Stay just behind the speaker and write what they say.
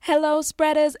Hello,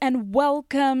 spreaders, and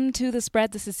welcome to The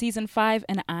Spread. This is season 5,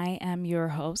 and I am your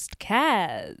host,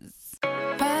 Kaz.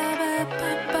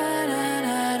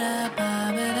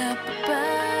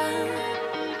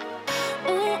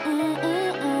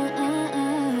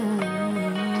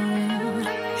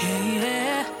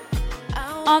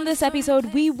 On this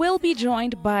episode, we will be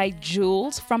joined by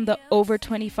Jules from the Over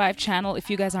 25 channel. If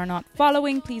you guys are not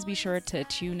following, please be sure to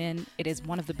tune in. It is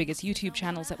one of the biggest YouTube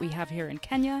channels that we have here in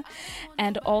Kenya.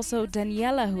 And also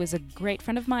Daniella, who is a great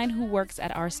friend of mine who works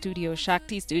at our studio,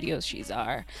 Shakti Studios. She's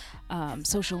our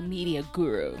social media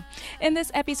guru. In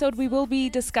this episode, we will be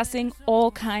discussing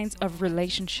all kinds of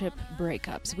relationship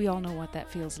breakups. We all know what that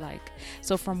feels like.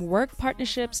 So from work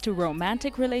partnerships to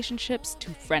romantic relationships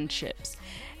to friendships.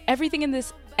 Everything in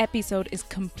this episode is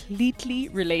completely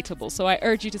relatable, so I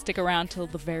urge you to stick around till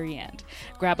the very end.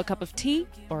 Grab a cup of tea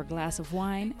or a glass of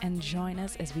wine and join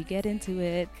us as we get into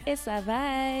it. It's a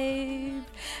vibe.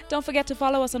 Don't forget to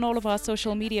follow us on all of our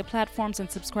social media platforms and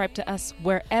subscribe to us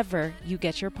wherever you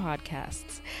get your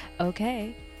podcasts.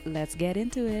 Okay, let's get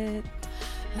into it.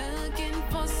 Looking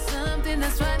for something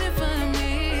that's right in front of me.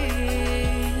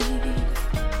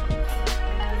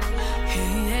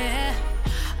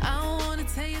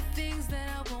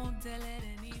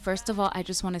 First of all, I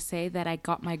just want to say that I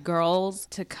got my girls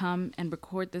to come and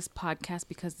record this podcast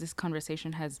because this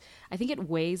conversation I think it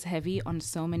weighs heavy on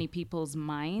so many people's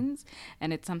minds,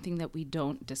 and it's something that we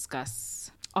don't discuss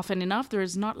often enough.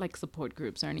 There's not like support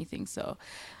groups or anything. So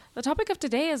the topic of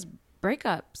today is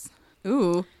breakups.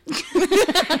 Ooh.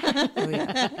 Oh,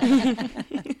 yeah.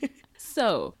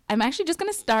 So I'm actually just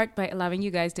going to start by allowing you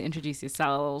guys to introduce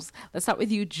yourselves. Let's start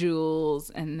with you,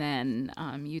 Jules, and then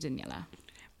you, Daniella.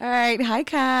 All right. Hi,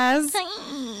 Kaz.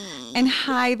 Hi. And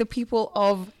hi, the people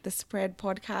of The Spread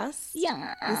podcast.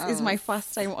 Yeah. This is my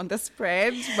first time on The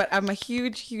Spread, but I'm a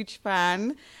huge, huge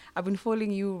fan. I've been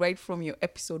following you right from your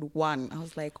episode 1. I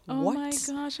was like, what? Oh my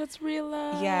gosh, that's real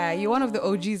love. Yeah, you're one of the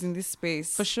OGs in this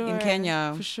space. For sure. In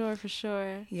Kenya. For sure.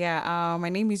 Yeah, my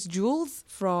name is Jules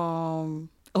from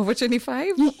Over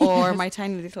 25 or my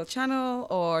tiny little channel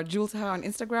or Jules Her on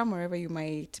Instagram, wherever you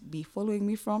might be following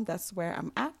me from. That's where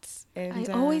I'm at. And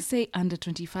I always say under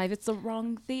 25. It's the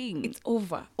wrong thing. It's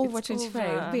over. Over it's 25.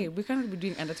 Over. Babe, we can't be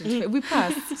doing under 25. We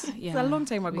passed. Yeah, it's a long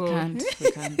time ago.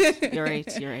 We can't. You're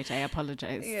right. I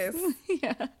apologize. Yes.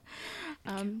 Yeah.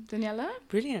 Daniella?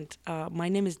 Brilliant. My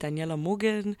name is Daniella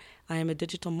Morgan. I am a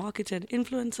digital marketer and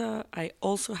influencer. I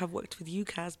also have worked with you,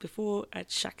 Kaz, before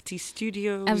at Shakti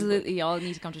Studio. Absolutely. Y'all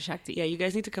need to come to Shakti. Yeah, you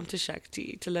guys need to come to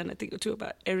Shakti to learn a thing or two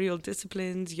about aerial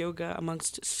disciplines, yoga,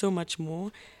 amongst so much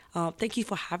more. Thank you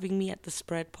for having me at the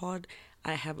Spread Pod.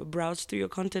 I have browsed through your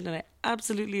content and I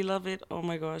absolutely love it. Oh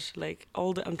my gosh, like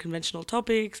all the unconventional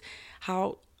topics,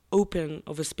 how open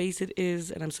of a space it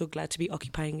is, and I'm so glad to be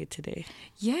occupying it today.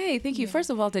 Yay, thank you. First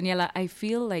of all, Daniella, I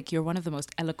feel like you're one of the most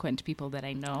eloquent people that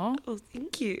I know. Oh,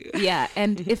 thank you. Yeah,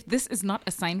 and if this is not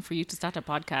a sign for you to start a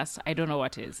podcast, I don't know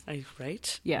what is.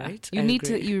 Right? Yeah. Right? You I need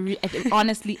agree.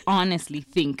 to, honestly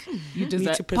think you deserve,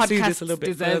 need to pursue podcasts this a little bit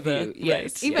deserve further. you.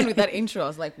 Yes. Right. Even with that intro, I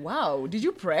was like, wow, did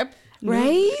you prep?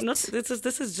 Right? No,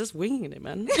 this is just winging it,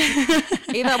 man.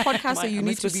 Either a podcast or you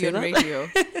need to be on radio.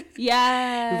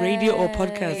 Yeah. Radio or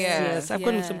podcast. Yes. I've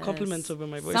gotten some compliments over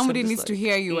my voice. Somebody I'm just needs to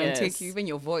hear you and take Yes. you, even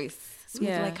your voice. Sweet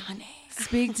like honey.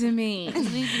 Speak to me. Speak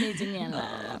to me,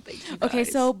 Daniella. Thank you, Okay,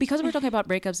 guys. so because we're talking about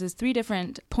breakups, there's 3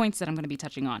 different points that I'm going to be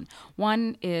touching on.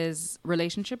 One is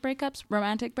relationship breakups,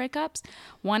 romantic breakups.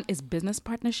 One is business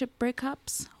partnership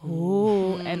breakups.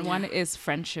 Oh, and one is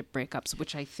friendship breakups,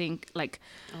 which I think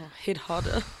hit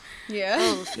harder.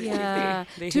 Yeah. yeah.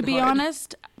 They To hit be hard.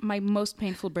 honest, my most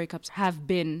painful breakups have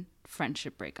been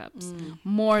friendship breakups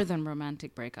more than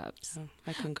romantic breakups. Oh,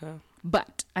 I concur.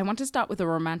 But I want to start with the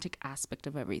romantic aspect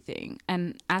of everything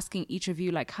and asking each of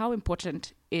you, how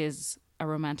important is a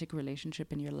romantic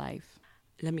relationship in your life?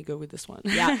 Let me go with this one.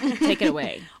 Yeah, take it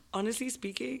away. Honestly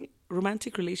speaking,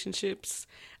 romantic relationships,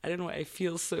 I don't know why I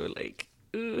feel so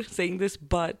saying this,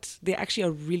 but they actually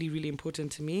are really, really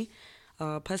important to me.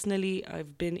 Personally,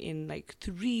 I've been in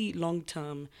 3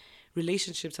 long-term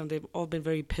relationships and they've all been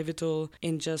very pivotal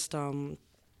in just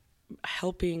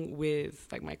helping with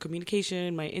my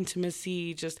communication, my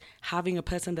intimacy, just having a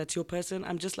person that's your person.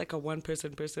 I'm just a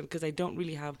one-person because I don't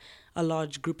really have a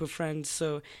large group of friends.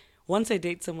 So once I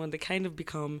date someone, they kind of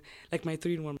become my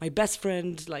 3-in-1, my best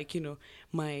friend,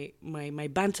 my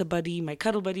banter buddy, my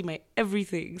cuddle buddy, my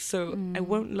everything. So I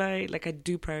won't lie, I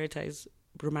do prioritize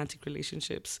romantic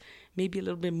relationships, maybe a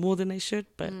little bit more than I should,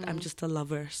 but I'm just a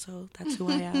lover, so that's who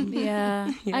I am.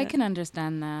 Yeah, I can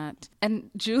understand that.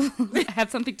 And Jules had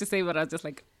something to say, but I was just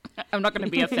I'm not going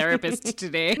to be a therapist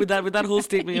today. With that whole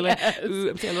statement, you're Yes. like, ooh,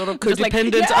 I'm seeing a lot of Just like,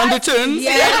 codependent yes, undertones.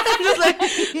 yes. I'm just like,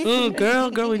 oh,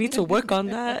 girl, we need to work on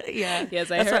that. Yeah. Yes,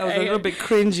 That's why I was a little bit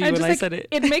cringy when I said it.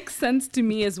 It makes sense to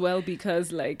me as well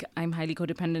because like I'm highly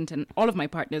codependent and all of my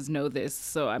partners know this.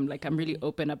 So I'm really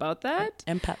open about that.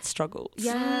 Empath struggles.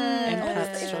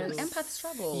 Empath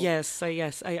struggle. Yes,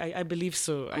 I believe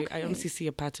so. I honestly see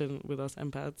a pattern with us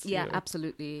empaths. Yeah, you know.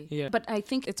 absolutely. Yeah. But I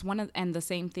think it's one and the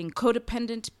same thing.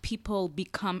 Codependent people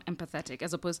become empathetic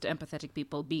as opposed to empathetic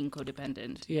people being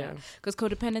codependent. Yeah. Because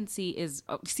codependency is,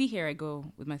 see here I go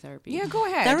with my therapy. Yeah, go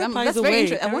ahead. Therapy That's is very away.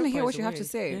 interesting. I want to Therapy hear what is you have to away.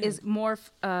 say. Yeah. Is more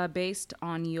based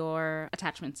on your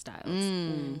attachment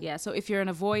styles. Yeah, so if you're an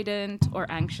avoidant or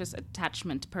anxious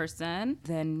attachment person,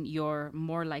 then you're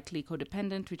more likely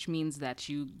codependent, which means that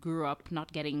you grew up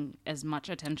not getting as much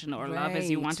attention or love as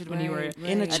you wanted when you were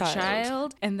In a a child.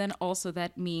 child. And then also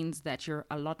that means that you're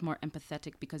a lot more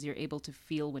empathetic because you're able to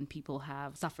feel when people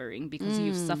have suffering because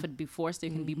you've suffered before, so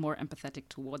you can be more empathetic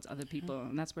towards other people.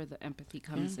 And that's where the empathy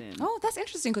comes in. Oh, that's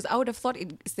interesting because I would have thought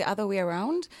it's the other way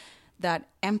around, that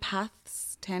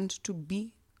empaths tend to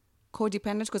be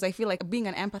codependent, because I feel like being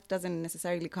an empath doesn't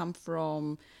necessarily come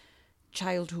from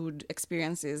childhood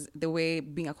experiences the way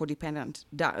being a codependent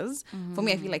does. For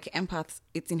me, I feel like empaths,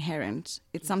 it's inherent.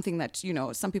 It's something that,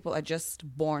 some people are just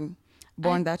born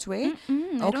that way.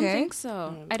 I don't think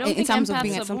so. I don't In think terms of empaths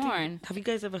being are born. Have you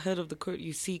guys ever heard of the quote,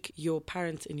 you seek your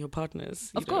parents in your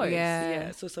partners? Of course.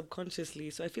 Yeah. So subconsciously.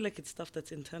 So I feel like it's stuff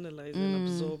that's internalized and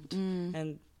absorbed.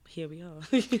 And here we are.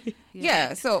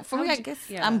 Yeah, so for me, I guess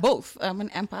yeah. I'm both. I'm an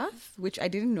empath, which I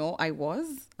didn't know I was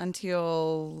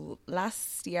until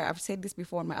last year. I've said this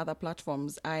before on my other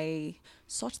platforms. I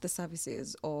sought the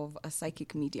services of a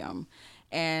psychic medium.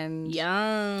 And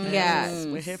Yes,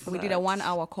 we're here for we did that. a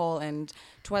 1-hour call, and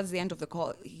towards the end of the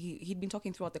call, he'd been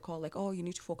talking throughout the call like, oh, you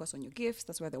need to focus on your gifts.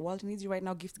 That's where the world needs you right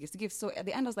now. Gifts. So at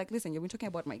the end, I was like, listen, you've been talking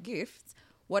about my gifts.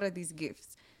 What are these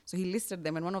gifts? So he listed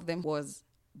them, and one of them was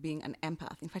being an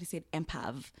empath. In fact, he said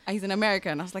empath. He's an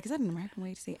American. I was like, is that an American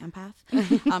way to say empath?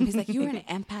 He's like, you're an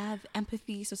empath,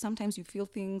 empathy. So sometimes you feel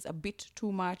things a bit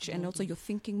too much, and also your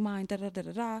thinking mind, And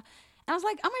I was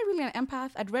like, am I really an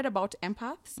empath? I'd read about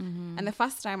empaths. And the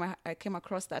first time I came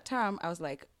across that term, I was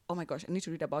like, oh my gosh, I need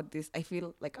to read about this. I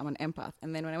feel like I'm an empath.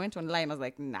 And then when I went online, I was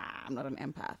like, nah, I'm not an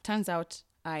empath. Turns out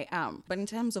I am. But in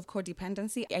terms of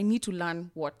codependency, I need to learn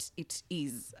what it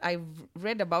is. I've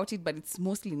read about it, but it's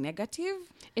mostly negative.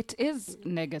 It is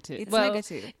negative. It's well,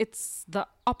 negative. It's the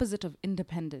opposite of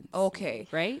independence. Okay.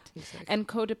 Right? Exactly. And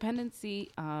codependency,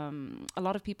 a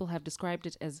lot of people have described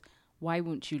it as, why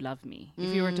won't you love me?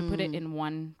 If you were to put it in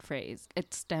one phrase,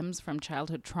 it stems from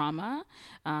childhood trauma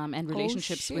and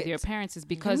relationships with shit. your parents. Is Can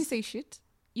we because say shit?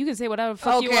 you can say whatever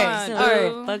fuck you Okay, want. so-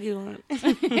 Oh. Fuck you want.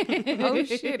 Oh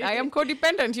shit, I am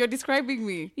codependent. You're describing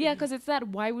me. Yeah, because it's that,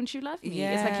 why wouldn't you love me?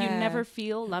 It's like you Yeah. never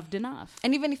feel loved enough.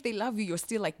 And even if they love you, you're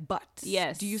still like, but.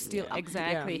 Yes. Do you still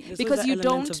exactly? Yeah. There's Because always you that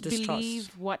element don't of distrust.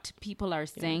 believe what people are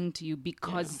saying to you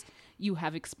because you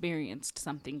have experienced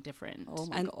something different. Oh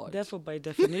my And God. therefore, by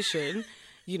definition,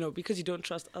 because you don't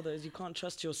trust others, you can't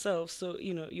trust yourself. So,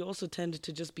 you also tend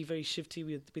to just be very shifty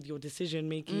with your decision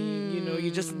making.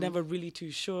 You're just never really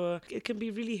too sure. It can be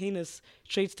really heinous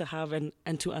traits to have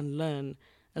and to unlearn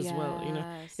as well.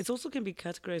 Yes. It also can be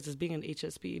categorized as being an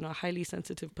HSP, a highly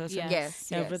sensitive person. Yes. Yes.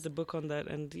 Yeah, I've read the book on that,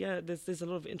 and there's a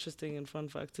lot of interesting and fun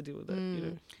facts to do with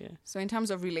that. So in terms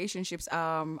of relationships,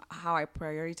 how I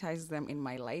prioritize them in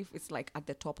my life, it's like at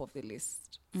the top of the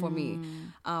list for me.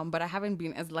 But I haven't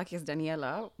been as lucky as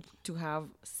Daniella to have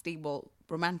stable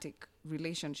romantic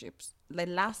relationships. The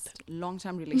last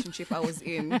long-term relationship I was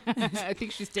in. I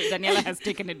think Daniela has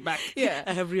taken it back. Yeah.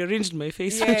 I have rearranged my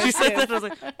face when Yes, she said yes. that. I was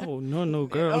like, oh no,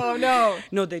 girl. Oh no.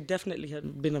 No, they definitely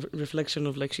had been a reflection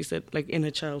of, like she said, like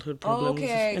inner childhood problems,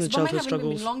 Okay. inner So, but mine childhood haven't been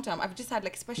struggles. long term. I've just had,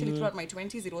 like, especially throughout my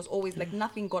 20s, it was always like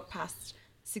nothing got past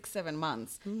 6-7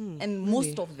 months, and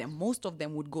most of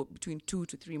them would go between 2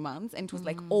 to 3 months, and it was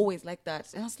like always like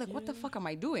that. And I was like, what the fuck am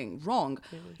I doing wrong?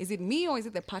 Is it me or is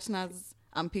it the partners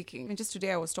I'm picking? And just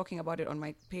today I was talking about it on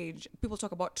my page. People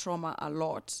talk about trauma a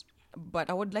lot, but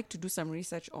I would like to do some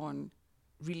research on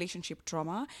relationship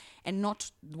trauma, and not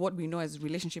what we know as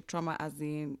relationship trauma as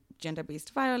in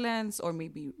gender-based violence or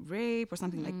maybe rape or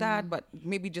something like that, but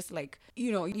maybe just like,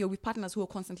 you're with partners who are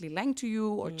constantly lying to you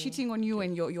or cheating on you,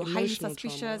 and you're highly Emotional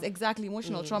suspicious. trauma. Exactly,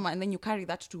 emotional trauma. And then you carry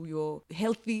that to your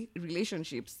healthy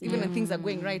relationships. Even when things are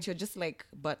going right, you're just like,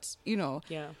 but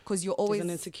because you're always an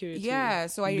insecurity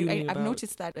So looming I've about.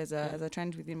 noticed that as a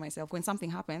trend within myself. When something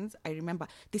happens, I remember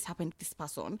this happened to this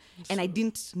person and I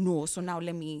didn't know, so now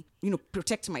let me protect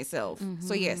protect myself.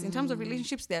 So yes, in terms of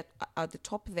relationships, they're at the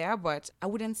top there, but I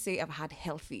wouldn't say I've had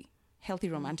healthy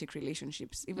romantic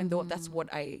relationships, even though that's what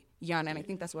I yearn, and I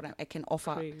think that's what I can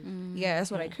offer. Yeah,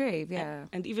 that's what I crave. Yeah.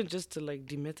 And even just to like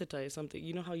demystify something,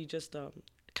 you know how you just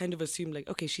kind of assume like,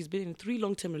 okay, she's been in 3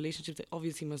 long-term relationships, they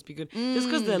obviously must be good. Just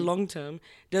because they're long-term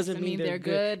doesn't mean they're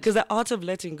good. Because the art of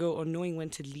letting go or knowing when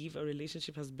to leave a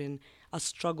relationship has been a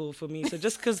struggle for me. So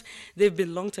just because they've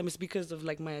been long-term, it's because of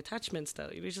like my attachment style.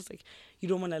 You know, it's just like, you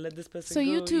don't want to let this person go. So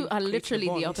you two are create literally a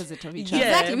bond. the opposite of each other.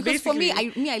 Yeah, exactly, because basically.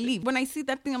 for me, I leave. When I see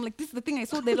that thing, I'm like, this is the thing I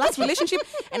saw the last relationship,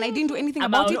 and I didn't do anything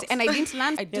about it, and I didn't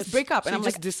land. I just break up, and I'm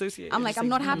like, dissociate. I'm like, I'm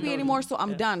not happy anymore, so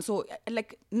I'm done. So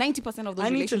like 90% of those I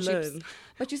need to relationships. learn.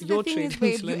 But you see, Your the thing is,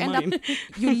 trade, babe, you learn end mine. up,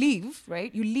 you leave,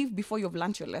 right? You leave before you've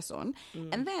learned your lesson,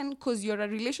 and then because you're a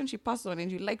relationship person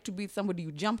and you like to be with somebody,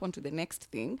 you jump onto the next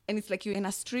thing, and it's like you're in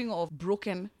a string of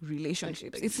broken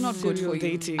relationships. It's not good for you.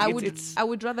 Dating. I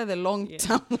would rather the long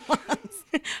term ones.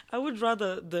 I would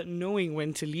rather the knowing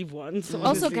when to leave one. So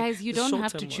Also, honestly, guys, you the don't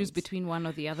have short-term to choose ones. between one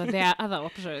or the other. There are other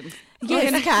options.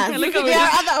 Yes, Kaz. Look how we There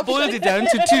are just other boiled options. it down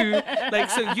to 2. Like,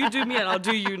 so you do me and I'll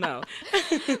do you now.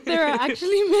 There are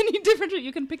actually many different.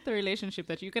 You can pick the relationship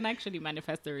that you can actually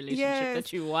manifest the relationship Yes.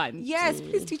 that you want. Yes,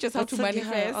 please teach us how to That's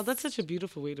manifest. oh, that's such a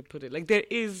beautiful way to put it. Like, there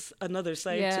is another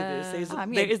side to Yeah. this. I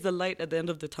mean- There is the light at the end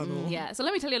of the tunnel. Yeah, so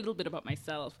let me tell you a little bit about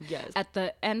myself. Yes. At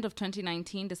the end of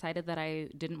 2019, decided that I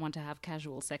didn't want to have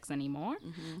casual sex anymore.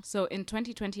 So in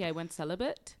 2020, I went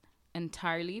celibate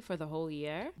entirely for the whole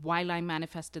year while I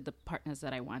manifested the partners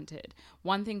that I wanted.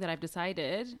 One thing that I've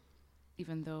decided,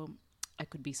 even though I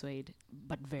could be swayed,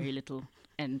 but very little,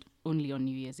 and only on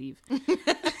New Year's Eve.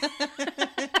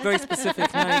 Very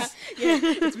specific. Nice.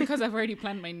 It's because I've already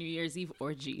planned my New Year's Eve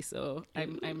orgy, so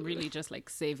I'm really just like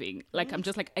saving. Like I'm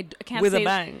just like I can't With save, a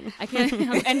bang. I can't.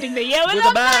 I'm ending the year With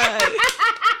a bang.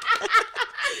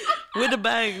 With a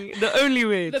bang. The only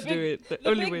way The to big- do it. The the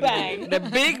only big way bang. to do it. The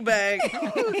big bang.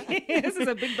 This is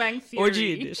a Big Bang Theory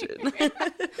Orgy edition.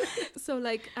 So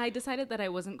like I decided that I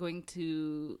wasn't going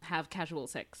to have casual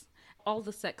sex. All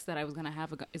the sex that I was going to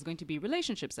have is going to be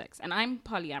relationship sex, and I'm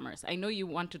polyamorous. I know you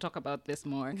want to talk about this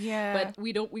more, Yeah. but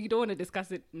we don't want to discuss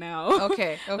it now.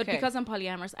 Okay, But okay. because I'm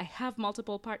polyamorous, I have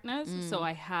multiple partners, so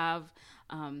I have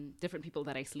different people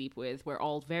that I sleep with. We're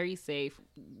all very safe.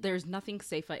 There's nothing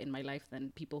safer in my life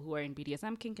than people who are in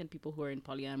BDSM kink and people who are in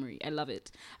polyamory. I love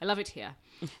it. I love it here.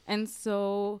 And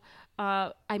so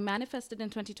I manifested in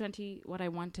 2020 what I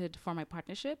wanted for my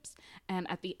partnerships. And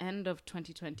at the end of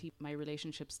 2020, my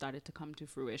relationship started to come to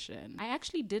fruition. I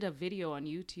actually did a video on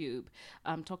YouTube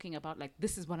talking about like,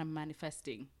 this is what I'm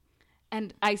manifesting.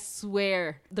 And I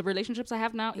swear the relationships I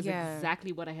have now is Yeah.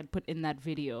 exactly what I had put in that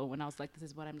video when I was like, this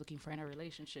is what I'm looking for in a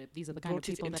relationship. These are the kind Brought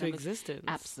of it people that into I'm looking- existence.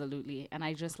 Absolutely. And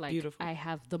I just like, Beautiful. I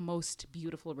have the most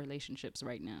beautiful relationships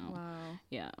right now. Wow.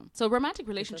 Yeah. So romantic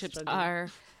relationships struggle.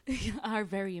 are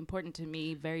very important to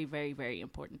me. Very, very, very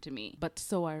important to me. But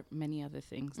so are many other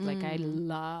things. Like I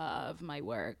love my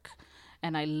work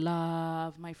and I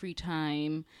love my free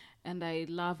time and I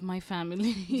love my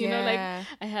family. You know, like Yeah.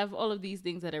 I have all of these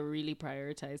things that are really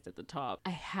prioritized at the top.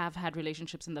 I have had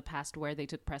relationships in the past where they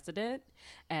took precedent.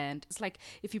 And it's like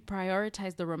if you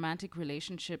prioritize the romantic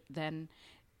relationship, then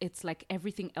it's like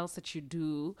everything else that you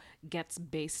do gets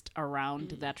based around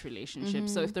that relationship.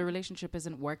 So if the relationship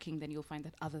isn't working, then you'll find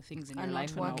that other things in Are your not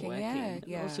life are not working, working.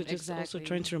 yeah. And also just also exactly.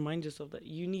 trying to remind yourself that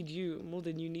you need you more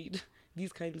than you need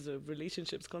these kinds of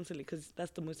relationships constantly, because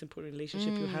that's the most important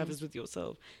relationship you have is with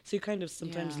yourself. So you kind of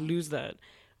sometimes Yeah. lose that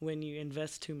when you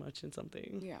invest too much in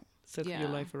something. Yeah. Set your Yeah.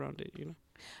 life around it, you know.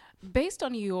 Based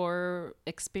on your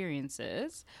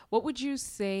experiences, what would you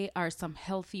say are some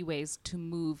healthy ways to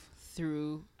move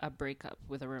through a breakup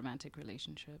with a romantic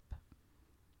relationship?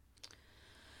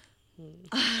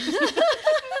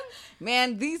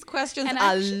 Man, these questions And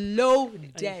are actu-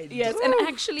 loaded. Yes, and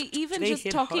actually even They just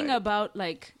hit talking hard. about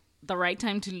like the right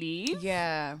time to leave,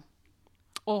 Yeah.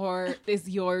 or is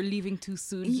your leaving too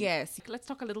soon? Yes. Let's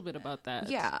talk a little bit about that.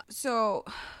 Yeah. So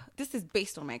this is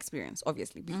based on my experience,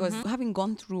 obviously, because having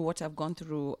gone through what I've gone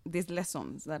through, there's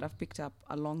lessons that I've picked up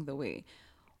along the way.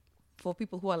 For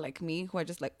people who are like me, who are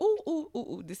just like,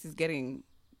 oh, this is getting,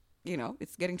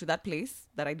 it's getting to that place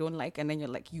that I don't like. And then you're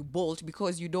like, you bolt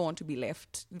because you don't want to be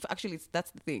left. Actually,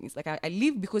 that's the thing. It's like I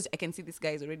leave because I can see this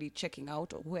guy is already checking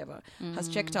out, or whoever has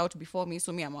checked out before me.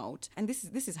 So me, I'm out. And this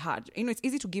is hard. It's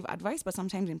easy to give advice, but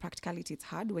sometimes in practicality, it's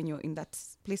hard when you're in that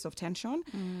place of tension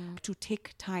to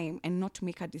take time and not to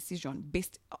make a decision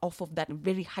based off of that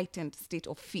very heightened state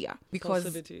of fear. Because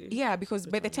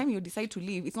by the time you decide to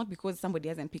leave, it's not because somebody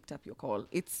hasn't picked up your call.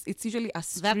 It's usually a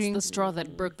string. That's the straw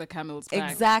that broke the camel's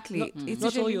back. Exactly. exactly. It's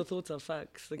Not all usually- your thoughts are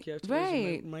facts. Like you have to always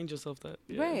Right. remind yourself that.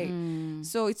 Yeah. Right.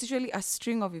 So it's usually a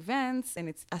string of events, and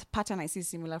it's a pattern I see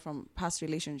similar from past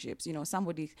relationships. You know,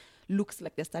 somebody looks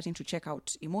like they're starting to check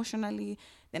out emotionally.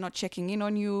 They're not checking in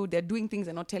on you. They're doing things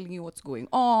and not telling you what's going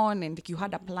on. And like, you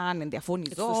had a plan and their phone is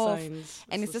It's the off. signs.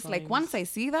 And it's the just like, signs. once I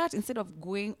see that, instead of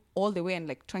going all the way and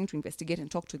like trying to investigate and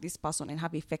talk to this person and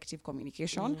have effective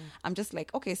communication, I'm just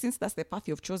like, okay, since that's the path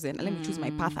you've chosen, let me choose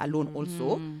my path alone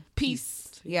also.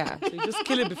 Peace. Yeah. So you just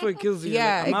kill it before it kills you.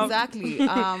 Yeah, Like, I'm out. exactly.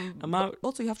 I'm out.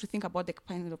 Also, you have to think about the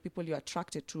kind of people you're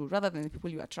attracted to rather than the people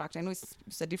you attract. I know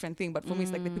it's a different thing, but for me,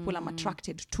 it's like the people I'm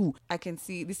attracted to. I can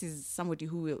see this is somebody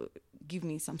who will give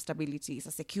me some stability. It's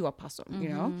a secure person, you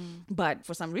know? But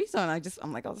for some reason,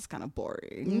 I'm like, oh, this is kind of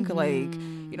boring. Like,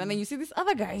 you know, and then you see this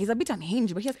other guy, he's a bit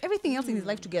unhinged, but he has everything else in his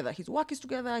life together. His work is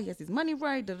together, he has his money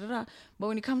right, da da da. But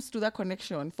when it comes to that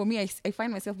connection, for me, I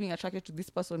find myself being attracted to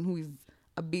this person who is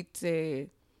a bit...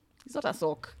 he's not a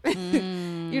sock.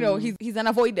 You know, he's an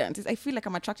avoidant. I feel like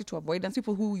I'm attracted to avoidance.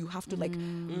 People who you have to like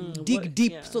dig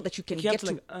deep so that you can get to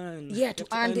like earn. Yeah, to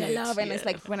earn their love. And it's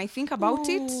like when I think about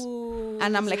it,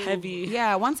 and I'm like heavy.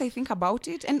 Yeah, once I think about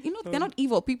it, and you know, they're not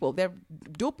evil people. They're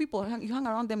dope people. You hang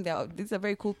around them, these are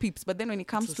very cool peeps. But then when it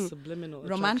comes It's a to subliminal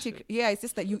romantic, attraction. yeah, it's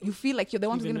just that you feel like you're the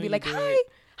one who's Even going to be though like, you do hi,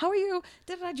 it. how are you?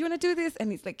 Do you want to do this?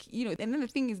 And it's like, you know, and then the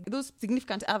thing is, those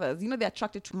significant others, you know, they're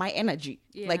attracted to my energy.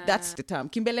 Like, that's the term.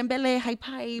 Kimbelembele, hype.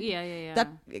 Yeah. That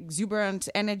exuberant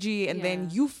energy. And then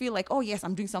you feel like, oh, yes,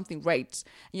 I'm doing something right.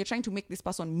 And you're trying to make this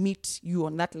person meet you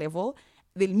on that level.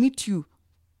 They'll meet you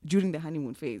during the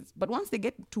honeymoon phase. But once they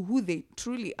get to who they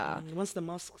truly are, Once the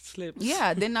mask slips.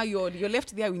 yeah, then now you're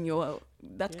left there in your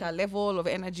that kind of level of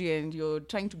energy, and you're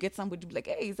trying to get somebody to be like,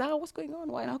 hey, Zah, what's going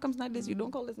on? Why? How comes nowadays you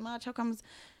don't call as much? How comes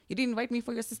you didn't invite me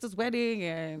for your sister's wedding?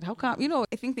 And how come, you know,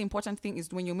 I think the important thing is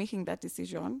when you're making that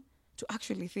decision to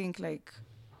actually think like,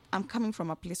 I'm coming from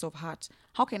a place of heart.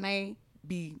 How can I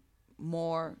be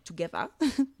more together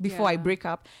before I break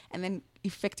up, and then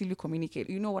effectively communicate?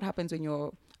 You know what happens when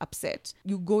you're upset?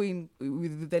 You go in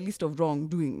with the list of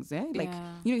wrongdoings, like,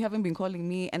 you know, you haven't been calling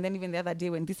me, and then even the other day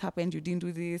when this happened, you didn't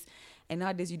do this, and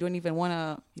nowadays you don't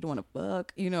want to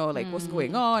work, you know, like what's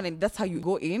going on? And that's how you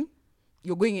go in.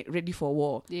 You're going ready for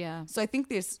war. Yeah. So I think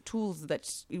there's tools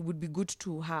that it would be good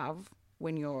to have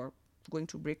when you're going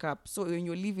to break up. So when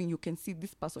you're leaving, you can see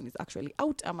this person is actually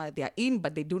out, they are in,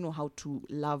 but they don't know how to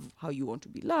love how you want to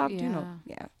be loved, you know.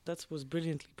 Yeah. That was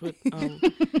brilliantly put.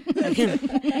 Again,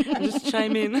 I'll just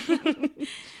chime in.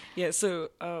 Yeah, so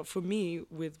for me,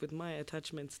 with my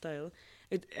attachment style,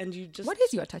 what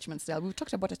is your attachment style? We've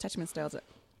talked about attachment styles.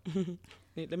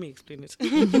 Let me explain it.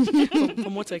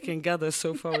 from what I can gather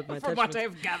so far with my From attachment. what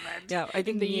I've gathered. Yeah, I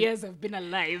think in the years I've been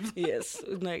alive. Yes,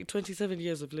 like 27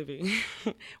 years of living.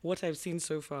 What I've seen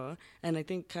so far, and I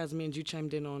think Kazmi and you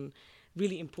chimed in on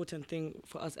really important thing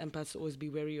for us empaths to always be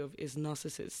wary of is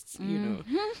narcissists. You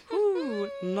know,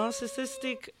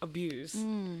 narcissistic abuse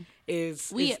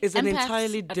is an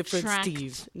entirely different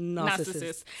steez.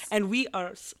 Narcissists, and we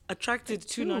are attracted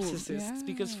to narcissists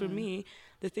because for me,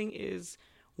 the thing is,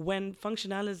 when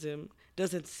functionalism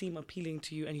doesn't seem appealing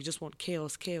to you and you just want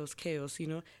chaos, you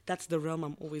know, that's the realm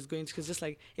I'm always going to. Because just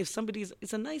like, if somebody's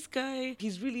a nice guy,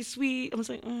 he's really sweet, I'm just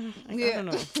like, I don't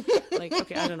know. Like,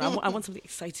 okay, I don't know. I want something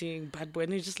exciting, bad boy.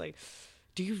 And it's just like,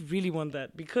 do you really want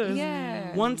that? Because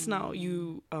once now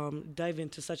you dive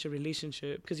into such a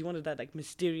relationship, because you wanted that like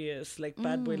mysterious, like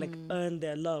bad boy, like earn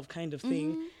their love kind of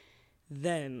thing,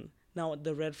 then now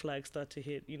the red flags start to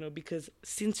hit, you know, because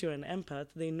since you're an empath,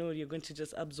 they know you're going to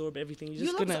just absorb everything. You're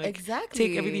just going to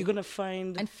take everything. You're going to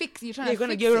find... And fix.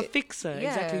 You're a fixer.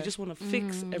 Yeah. Exactly. You just want to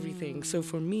fix everything. So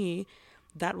for me,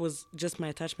 that was just my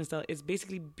attachment style. It's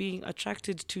basically being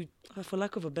attracted to, for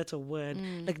lack of a better word,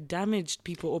 like damaged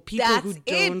people or people who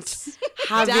don't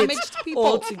have damaged it people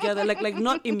all together. Like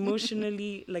not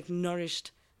emotionally like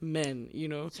nourished men, you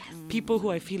know, people who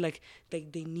I feel like they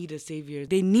need a savior,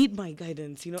 they need my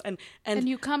guidance, you know, and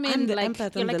you come in I'm the like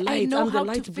empath, you're I'm like, the light, I know I'm the how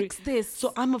light to fix this,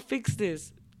 so I'm gonna fix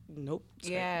this. Nope.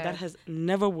 Yeah. That has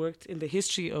never worked in the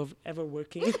history of ever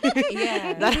working.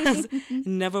 Yeah. That has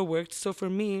never worked. So for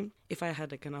me, if I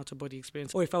had like an out of body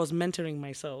experience, or if I was mentoring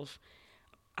myself,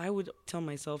 I would tell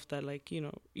myself that, like, you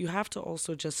know, you have to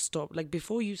also just stop. Like,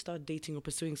 before you start dating or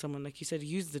pursuing someone, like you said,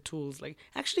 use the tools. Like,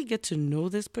 actually get to know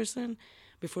this person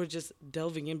before just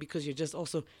delving in, because you're just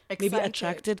also maybe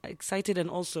excited, and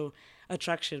also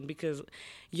attraction. Because,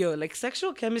 like,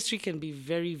 sexual chemistry can be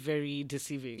very, very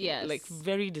deceiving. Yes. Like,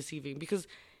 very deceiving. Because,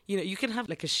 you know, you can have,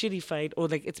 like, a shitty fight, or,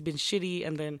 like, it's been shitty,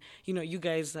 and then, you know, you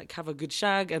guys, like, have a good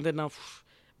shag, and then now...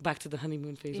 back to the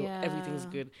honeymoon phase or everything's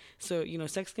good. So,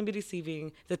 sex can be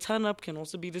deceiving. The turn up can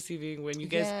also be deceiving when you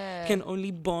guys can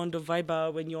only bond or vibe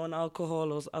out when you're on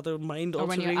alcohol or other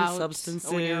mind-altering substances.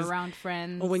 Or when you're around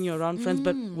friends.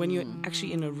 But when you're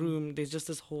actually in a room, there's just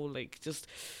this whole, just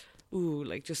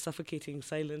suffocating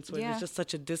silence where there's just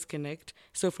such a disconnect.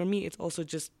 So for me, it's also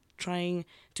just trying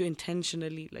to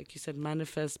intentionally, like you said,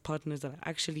 manifest partners that are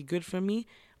actually good for me.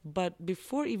 But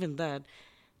before even that,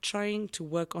 trying to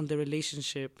work on the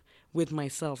relationship with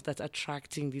myself that's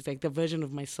attracting these, the version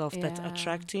of myself that's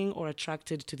attracting or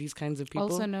attracted to these kinds of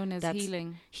people. Also known as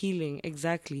healing. Healing,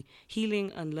 exactly.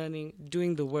 Healing, unlearning,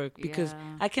 doing the work. Because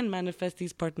I can manifest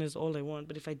these partners all I want,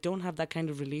 but if I don't have that kind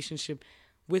of relationship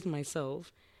with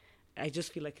myself, I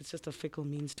just feel like it's just a fickle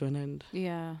means to an end.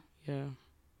 Yeah. Yeah.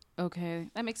 Okay,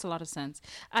 that makes a lot of sense.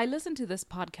 I listened to this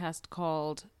podcast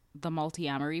called the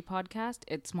Multi-Amory podcast.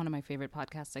 It's one of my favorite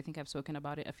podcasts. I think I've spoken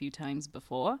about it a few times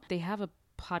before. They have a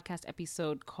podcast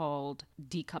episode called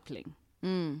Decoupling,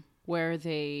 where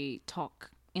they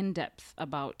talk in depth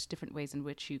about different ways in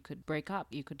which you could break up.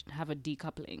 You could have a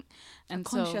decoupling. And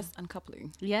conscious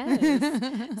uncoupling.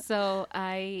 Yes. So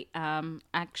I am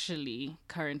actually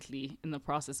currently in the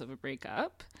process of a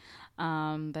breakup.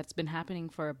 That's been happening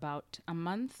for about a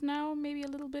month now, maybe a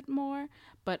little bit more.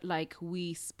 But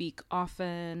we speak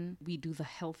often. We do the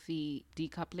healthy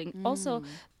decoupling. Also,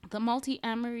 the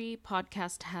Multi-Amory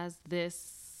podcast has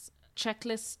this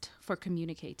checklist for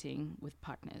communicating with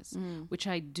partners, which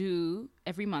I do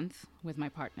every month with my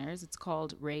partners. It's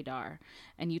called Radar.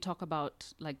 And you talk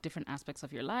about different aspects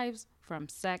of your lives, from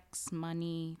sex,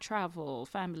 money, travel,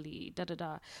 family,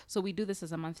 So we do this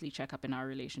as a monthly checkup in our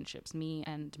relationships, me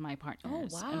and my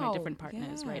partners and my different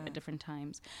partners, right, at different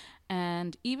times.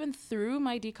 And even through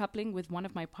my decoupling with one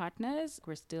of my partners,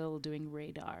 we're still doing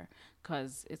Radar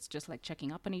because it's just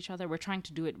checking up on each other. We're trying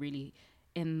to do it really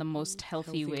in the most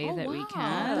healthy way that we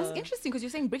can. That's interesting because you're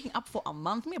saying breaking up for a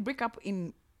month. Me, break up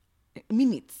in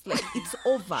minutes. It's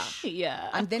over. Yeah.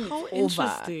 And then How it's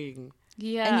interesting. over.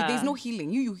 Yeah. And there's no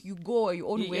healing. You go your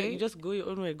own way. You just go your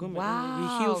own way. Go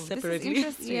wow. We heal separately. This is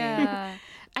interesting. Yeah.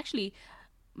 Actually,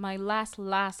 my last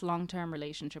long-term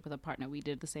relationship with a partner, we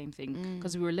did the same thing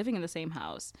because we were living in the same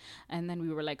house. And then we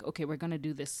were like, okay, we're going to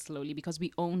do this slowly because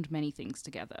we owned many things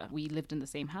together. We lived in the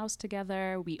same house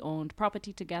together. We owned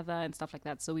property together and stuff like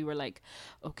that. So we were like,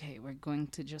 okay, we're going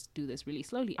to just do this really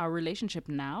slowly. Our relationship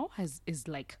now is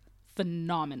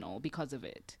phenomenal because of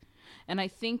it. And I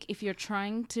think if you're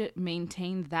trying to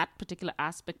maintain that particular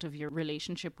aspect of your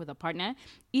relationship with a partner,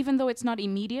 even though it's not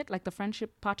immediate, the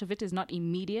friendship part of it is not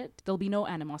immediate, there'll be no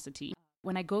animosity.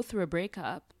 When I go through a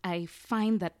breakup, I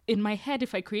find that in my head,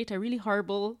 if I create a really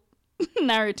horrible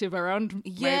narrative around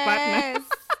my partner.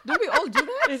 Don't we all do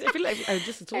that? I feel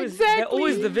like they're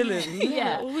always the villain.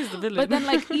 Yeah. Always the villain. But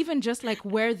then even just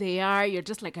where they are, you're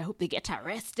just I hope they get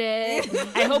arrested.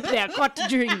 I hope they are caught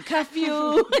during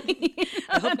curfew.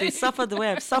 I hope they suffer the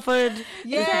way I've suffered.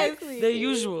 Yes. The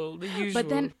usual. But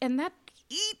then, and that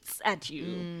eats at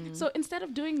you. So instead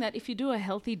of doing that, if you do a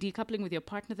healthy decoupling with your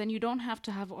partner, then you don't have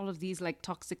to have all of these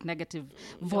toxic negative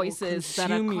voices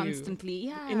that are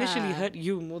constantly initially hurt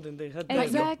you more than they hurt them.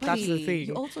 Exactly. That's the thing.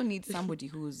 You also need somebody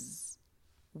who's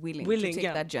willing to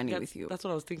take that journey with you. That's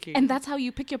what I was thinking. And that's how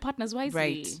you pick your partners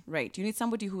wisely. Right. You need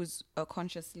somebody who's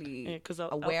consciously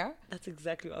aware. That's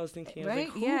exactly what I was thinking. Right?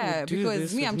 I was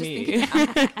Because me, I'm just thinking.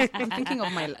 I'm thinking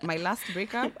of my last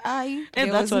breakup.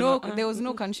 There was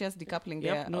no conscious decoupling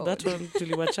there. No, that one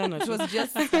Tuliwachana. It was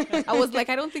just. I was like,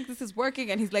 I don't think this is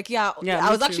working, and he's like,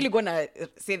 I was actually gonna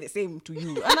say the same to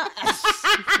you.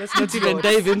 And let's not even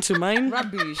dive into mine.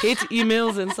 Rubbish. Hate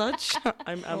emails and such.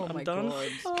 I'm done. God.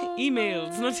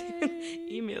 Emails, not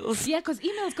emails. Yeah, because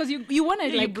you want to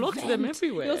you blocked them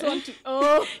everywhere. You also want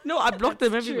to. No, I blocked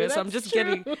them everywhere, so I'm that's just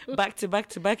getting back to back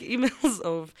emails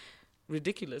of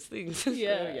ridiculous things.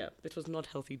 Yeah. So, it was not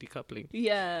healthy decoupling.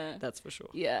 Yeah. That's for sure.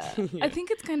 Yeah. I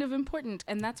think it's kind of important.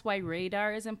 And that's why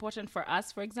Radar is important for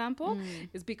us, for example,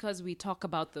 is because we talk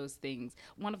about those things.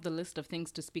 One of the list of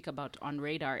things to speak about on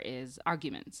Radar is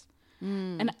arguments.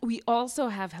 And we also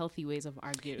have healthy ways of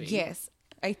arguing. Yes.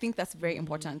 I think that's very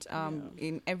important.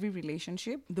 In every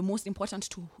relationship, the most important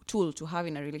tool to have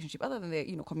in a relationship, other than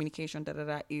the communication,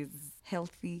 is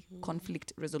healthy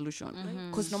conflict resolution.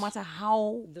 Because no matter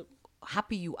how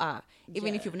happy you are,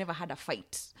 even if you've never had a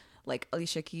fight, like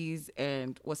Alicia Keys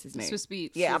and what's his name? Swiss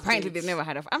Beats. Yeah, Swiss apparently Beats. they've never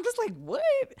had a. I'm just like, what?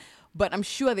 But I'm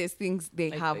sure there's things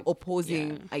they have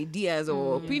opposing ideas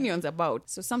or opinions about.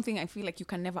 So something I feel like you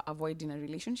can never avoid in a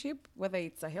relationship, whether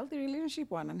it's a healthy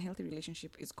relationship or an unhealthy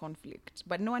relationship, is conflict.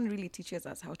 But no one really teaches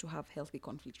us how to have healthy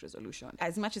conflict resolution.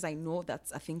 As much as I know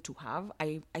that's a thing to have,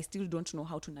 I still don't know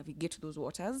how to navigate those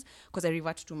waters because I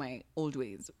revert to my old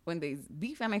ways. When there's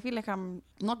beef and I feel like I'm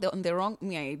not on the wrong,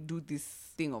 I do this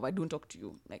thing of I don't talk to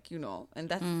you, like, and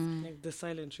that's like the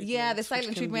silent treatment. yeah, the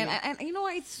silent treatment. And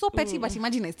it's so petty, but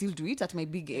imagine I still do it at my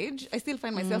big age. I still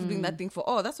find myself doing that thing for,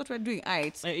 that's what we're doing. All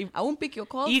right. I won't pick your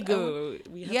calls. Ego.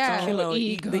 We have to kill our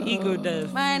ego. The ego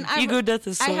death. Man, ego death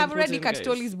is so I have read important, Eckhart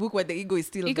Tolle's book where the ego is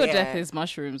still Ego there. death is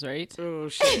mushrooms, right? Oh,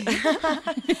 shit.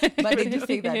 But they do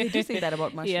say that. They do say that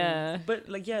about mushrooms. Yeah. But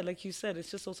like you said,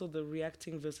 it's just also the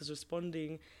reacting versus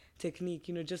responding technique,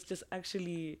 just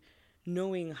actually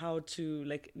knowing how to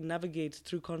like navigate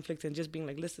through conflict and just being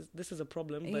like, this is a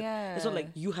problem, but it's not like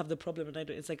you have the problem and I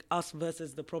don't. It's like us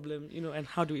versus the problem, and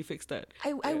how do we fix that?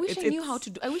 I wish I knew how to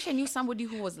do. I wish I knew somebody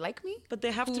who was like me. But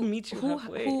they have to meet you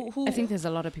halfway. I think there's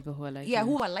a lot of people who are like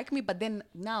who are like me, but then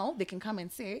now they can come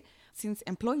and say, since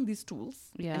employing these tools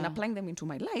Yeah. and applying them into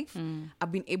my life,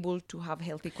 I've been able to have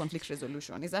healthy conflict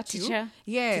resolution. Is that Teacher?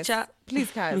 you? Yes. Teacher. Please,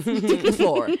 Kaz, take the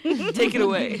floor. Take it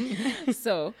away.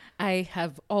 So I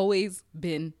have always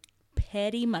been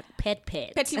petty pet.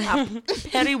 Petty up.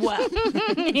 Petty what?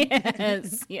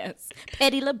 yes.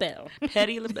 Petty LaBelle.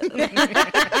 Petty LaBelle.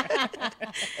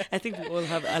 I think we all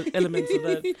have elements of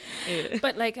that. Yeah.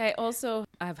 But like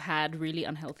I've had really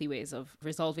unhealthy ways of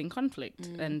resolving conflict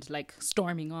and like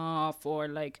storming off or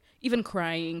like even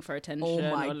crying for attention. Oh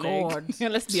my or God.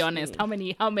 Like, let's be honest, how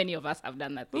many of us have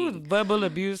done that Ooh, thing? verbal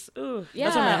abuse. Ooh, Yeah,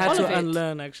 that's when I had all to of it.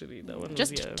 unlearn actually. That one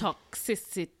Just was, yeah.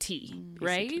 toxicity,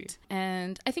 right? Basically.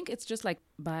 And I think it's just like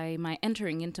by my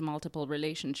entering into multiple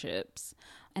relationships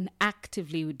and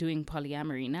actively doing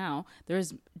polyamory now,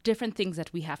 there's different things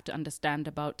that we have to understand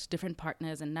about different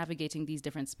partners and navigating these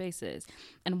different spaces.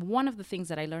 And one of the things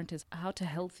that I learned is how to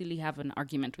healthily have an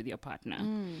argument with your partner.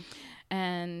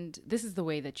 And this is the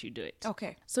way that you do it.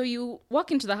 Okay. So you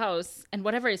walk into the house and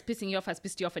whatever is pissing you off has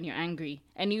pissed you off and you're angry.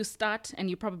 And you start and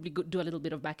you probably do a little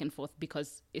bit of back and forth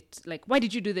because it's like, why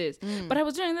did you do this? But I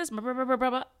was doing this, blah, blah, blah, blah, blah,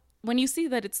 blah. When you see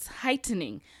that it's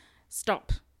heightening,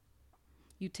 stop.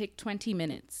 You take 20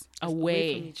 minutes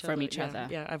away from each other.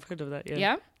 Yeah, I've heard of that. Yeah.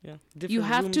 Yeah? Yeah. You Different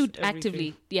have rooms, to everything.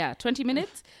 actively, 20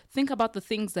 minutes. Think about the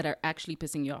things that are actually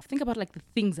pissing you off. Think about like the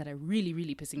things that are really,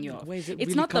 really pissing you off. Where is it It's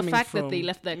really not the coming fact that they from?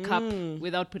 left their cup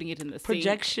without putting it in the sink.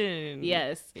 Projection.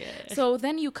 Yes. Yeah. So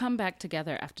then you come back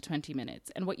together after 20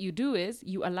 minutes. And what you do is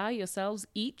you allow yourselves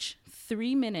each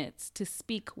 3 minutes to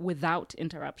speak without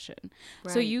interruption.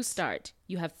 So you Right. start.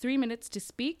 You have 3 minutes to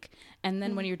speak. And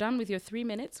then when you're done with your 3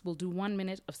 minutes, we'll do 1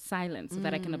 minute of silence so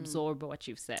that I can absorb what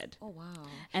you've said. Oh, wow.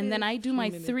 And then I do my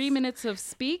 3 3 minutes of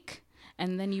speak.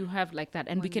 And then you have like that.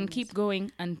 And we can keep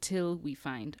going until we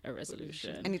find a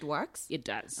resolution. And it works? It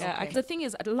does. Yeah, Okay. The thing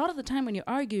is, a lot of the time when you're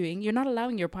arguing, you're not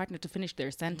allowing your partner to finish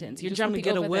their sentence. You You're just want to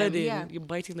jumping get a over word them. in. Yeah. You're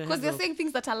biting the Because head they're off. saying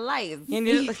things that are lies. And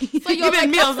you're like, So you're even like,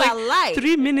 me, I was that's like, a lie.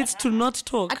 3 minutes to not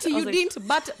talk. Actually, I was you like, didn't,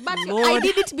 but I Lord,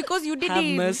 did it because you did have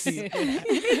it. mercy.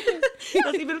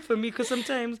 That's even for me, because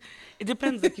sometimes it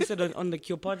depends, like you said, on like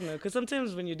your partner. Because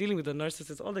sometimes when you're dealing with a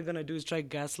narcissist, all they're gonna do is try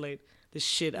gaslight the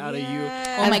shit out of you.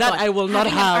 Yeah. Oh And my that God. I will not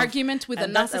Having have. an argument with a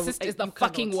And that I will- narcissist is the you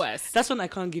fucking cannot. worst. That's when I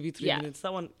can't give you 3 Yeah. minutes.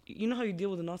 That one, you know how you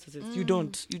deal with a narcissist. You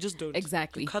don't. You just don't.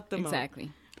 Exactly. You cut them out.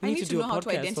 Exactly. I need to do know a how to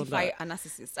podcast on identify that. a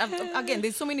narcissist. Again,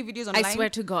 there's so many videos online. I swear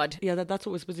to God. Yeah, that's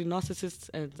what we're supposed to do. Narcissists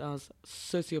and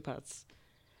sociopaths.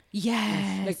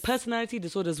 Yes. Like personality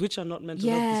disorders, which are not mental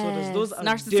health disorders. Those are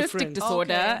narcissistic different.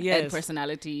 disorder Okay. and Yes.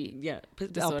 personality. Yeah,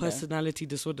 Disorder. our personality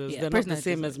disorders. Yeah, They're not the personality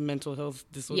same disorder. as mental health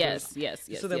disorders. Yes.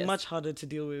 So they're yes. much harder to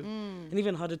deal with, and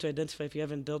even harder to identify if you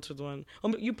haven't dealt with one.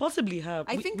 You possibly have.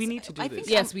 I think we need to do I this. think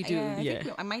Yes, I'm- we do. I Yeah.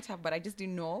 think I might have, but I just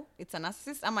didn't know it's a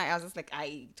narcissist. I was just like,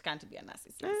 it can't be a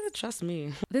narcissist. Trust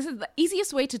me. This is the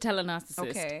easiest way to tell a narcissist.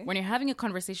 Okay. When you're having a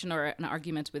conversation or an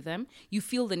argument with them, you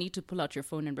feel the need to pull out your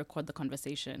phone and record the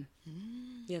conversation.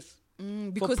 Yes.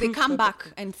 Because they proof come purpose.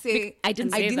 back and say, I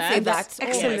didn't say that. say That's that.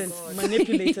 Excellent. Oh my God.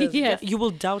 Manipulators. Yes. You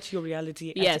will doubt your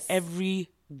reality Yes. at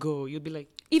every go. You'll be like,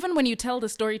 Even when you tell the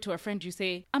story to a friend, you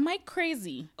say, am I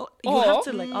crazy? you have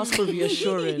to like ask for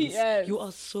reassurance. Yes. You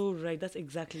are so right. That's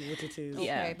exactly what it is.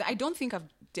 Yeah. Okay. I don't think I've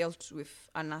dealt with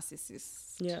a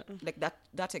narcissist Yeah. like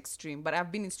that extreme, but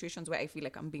I've been in situations where I feel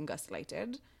like I'm being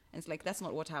gaslighted And it's like, that's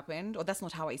not what happened, or that's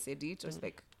not how I said it. Or it's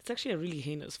like, it's actually a really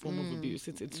heinous form of abuse.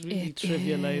 It's really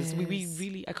trivialized. We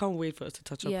really, I can't wait for us to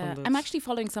touch up on this. I'm actually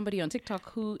following somebody on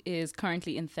TikTok who is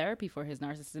currently in therapy for his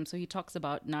narcissism. So he talks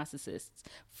about narcissists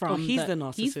from he's the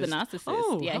narcissist. He's the narcissist.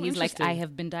 Oh, yeah, how he's like, interesting. I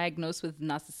have been diagnosed with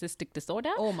narcissistic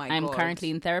disorder. Oh my I'm God. currently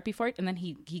in therapy for it. And then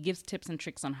he gives tips and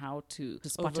tricks on how to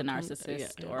spot a Overcome-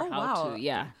 narcissist yeah. or Oh, how wow.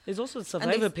 to, There's also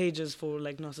survivor pages for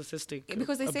like narcissistic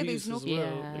Because they say abuse there's no- as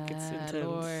well. Like it's intense.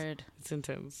 Lord. It's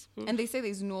intense. and they say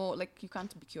there's no, like, you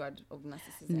can't be cured of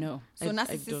narcissism. No. So I don't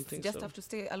narcissists think just so. have to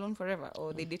stay alone forever,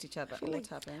 or they date each other. What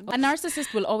happens? A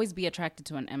narcissist will always be attracted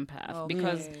to an empath Oh,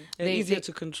 because okay. They're easier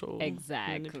to control.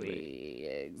 Exactly.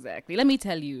 Exactly. Let me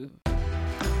tell you.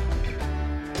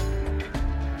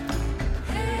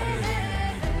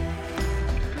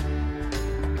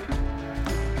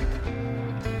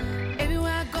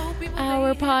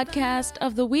 Our podcast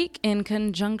of the week in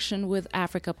conjunction with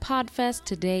Africa Podfest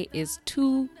today is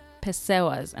Two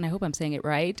Pesewas, and I hope I'm saying it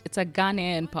right. It's a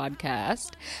Ghanaian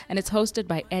podcast, and it's hosted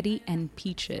by Eddie and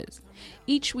Peaches.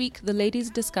 Each week, the ladies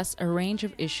discuss a range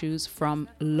of issues from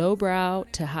lowbrow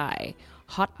to high,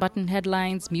 hot button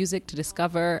headlines, music to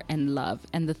discover and love,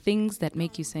 and the things that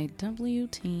make you say,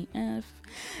 WTF.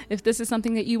 If this is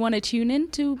something that you want to tune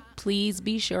into, please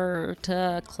be sure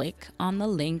to click on the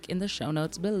link in the show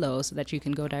notes below so that you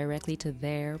can go directly to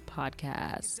their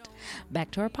podcast.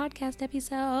 Back to our podcast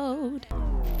episode.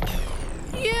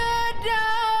 You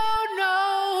don't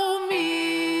know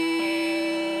me.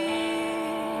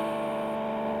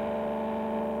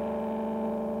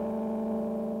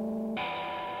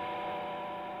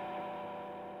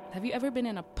 Have you ever been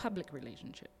in a public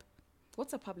relationship?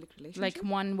 What's a public relationship? Like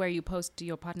one where you post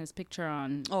your partner's picture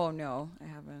on... Oh, no, I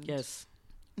haven't. Yes.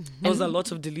 There was a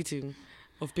lot of deleting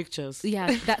of pictures.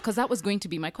 Yeah, because that was going to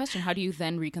be my question. How do you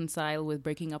then reconcile with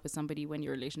breaking up with somebody when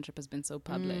your relationship has been so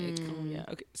public? Oh, yeah.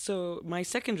 Okay. So my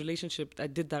second relationship, I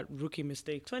did that rookie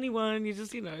mistake. 21, you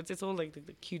just, it's all like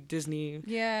the cute Disney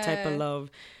type of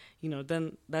love.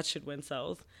 Then that shit went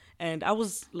south. And I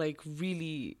was like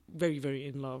really very, very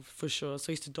in love for sure.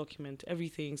 So I used to document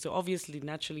everything. So obviously,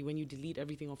 naturally, when you delete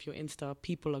everything off your Insta,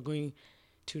 people are going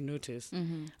to notice.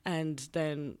 Mm-hmm. And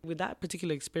then with that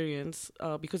particular experience,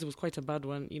 because it was quite a bad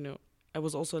one, I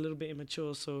was also a little bit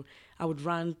immature. So I would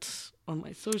rant on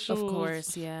my socials. Of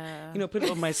course, yeah. Put it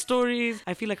on my stories.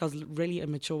 I feel like I was really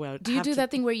immature. Where Do you do that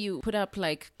thing where you put up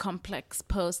like complex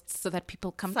posts so that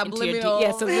people come Subliminal. into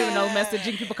your subliminal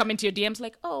messaging? People come into your DMs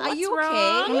like, "Oh, what's Are you wrong?"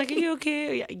 okay? I'm like, are you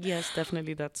okay? Yeah, yes,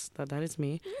 definitely. That is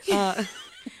me.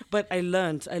 But I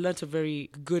learned a very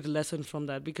good lesson from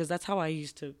that, because that's how I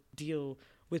used to deal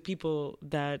with people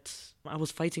that I was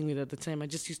fighting with at the time. I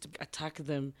just used to attack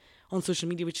them on social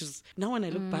media, which is, now when I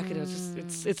look back at it,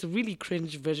 it's a really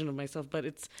cringe version of myself. But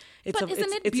isn't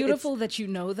it beautiful that you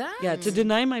know that? Yeah, to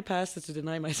deny my past is to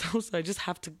deny myself. So I just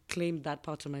have to claim that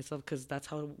part of myself, because that's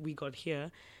how we got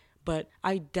here. But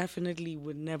I definitely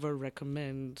would never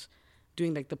recommend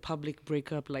doing like the public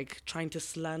breakup, like trying to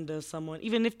slander someone,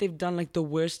 even if they've done like the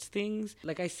worst things.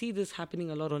 Like I see this happening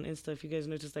a lot on Insta, if you guys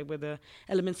notice, like where the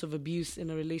elements of abuse in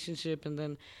a relationship, and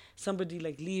then somebody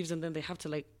like leaves and then they have to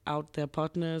like out their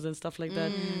partners and stuff like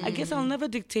that. I guess I'll never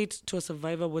dictate to a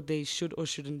survivor what they should or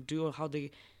shouldn't do, or how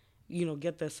they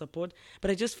get their support. But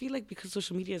I just feel like because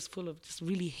social media is full of just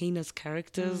really heinous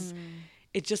characters,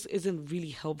 it just isn't really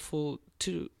helpful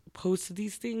to post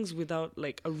these things without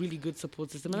like a really good support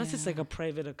system, unless it's like a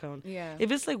private account. If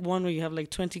it's like one where you have like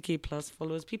 20k plus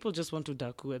followers, people just want to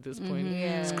daku at this point.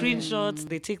 Screenshots,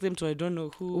 they take them to I don't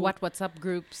know who, what WhatsApp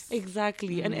groups.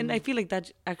 Exactly. And I feel like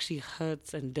that actually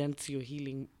hurts and dents your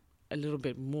healing a little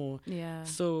bit more.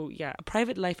 So yeah, a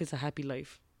private life is a happy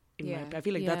life. I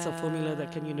feel like that's a formula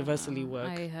that can universally work.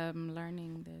 I am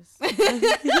learning this. No,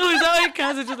 it's not like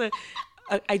it's just like,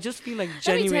 I just feel like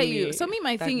genuinely. Let me tell you. So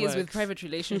my that thing is works. with private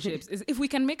relationships is if we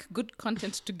can make good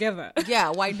content together. Yeah,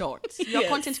 why not? You're a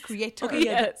content creator. Okay,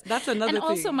 yeah, that's another and thing.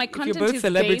 also my If you're content both is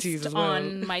celebrities based as well.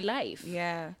 on my life.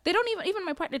 Yeah. They don't even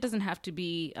my partner doesn't have to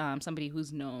be somebody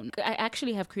who's known. I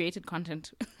actually have created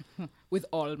content with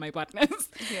all my partners.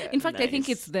 In fact, I think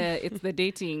it's the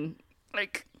dating,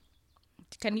 like,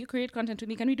 can you create content with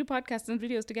me? Can we do podcasts and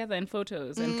videos together and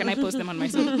photos? And can I post them on my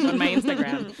on my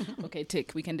Instagram? Okay,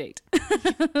 tick, we can date.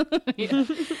 Yeah.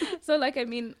 So like, I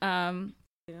mean,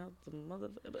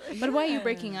 but why are you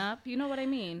breaking up? You know what I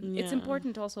mean? It's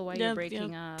important also why you're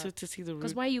breaking up. To see the root.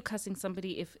 Because why are you cussing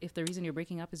somebody if the reason you're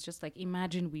breaking up is just like,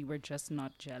 imagine we were just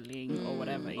not gelling or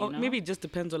whatever, you know? Maybe it just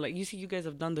depends on, like, you guys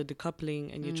have done the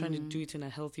decoupling and you're trying to do it in a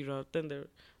healthy route. Then there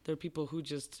are people who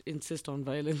just insist on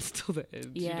violence till the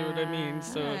end. You know what I mean?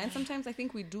 So and sometimes I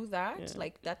think we do that,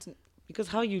 like that. Because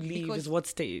how you leave Because- is what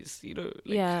stays, you know. Like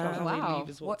Yeah. How you Wow. leave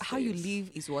is what How you stays.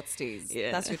 leave is what stays.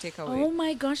 Yeah. That's your takeaway. Oh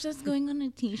my gosh, that's going on a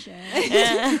t-shirt.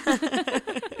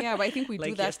 Yeah, but I think we do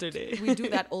Like that. yesterday. We do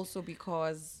that also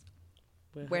because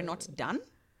we're not done,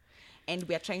 and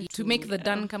we are trying To make the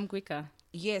done come quicker.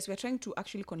 Yes, we're trying to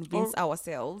actually convince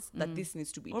ourselves that this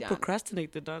needs to be Or done.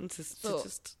 procrastinate the dance is So- to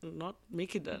just not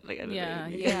make it done. Like, I don't Yeah,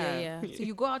 know. yeah. So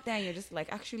you go out there and you're just like,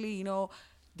 actually, you know,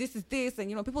 this is this, and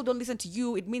you know, people don't listen to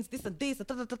you. It means this and this.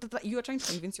 You're trying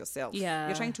to convince yourself. Yeah.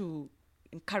 You're trying to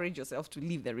encourage yourself to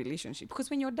leave the relationship, because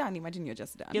when you're done, imagine you're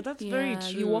just done. Yeah, that's very Yeah,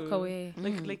 true. you walk away.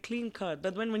 Like clean cut.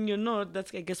 But when you're not,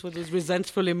 that's I guess what those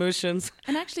resentful emotions.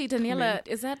 And actually, Daniella,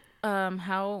 is that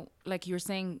how, like you're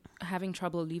saying, having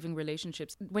trouble leaving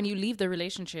relationships? When you leave the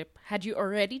relationship, had you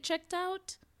already checked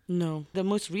out? No. The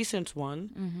most recent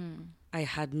one, I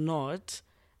had not.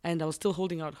 And I was still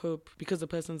holding out hope because the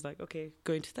person's like, okay,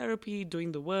 going to therapy,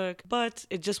 doing the work. But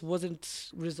it just wasn't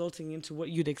resulting into what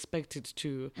you'd expect it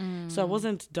to. So I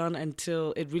wasn't done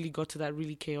until it really got to that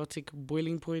really chaotic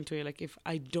boiling point where like, if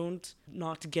I don't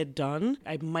not get done,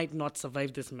 I might not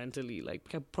survive this mentally.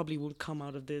 Like I probably won't come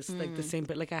out of this like the same.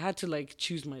 But like I had to like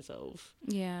choose myself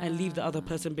Yeah. and leave the other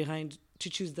person behind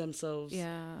to choose themselves.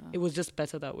 Yeah. It was just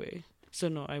better that way. So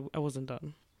no, I wasn't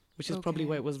done. Which is probably Okay.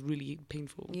 why it was really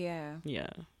painful. Yeah. Yeah,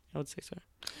 I would say so.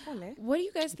 Ole. What do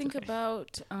you guys think okay.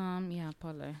 about,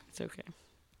 Paula? It's okay.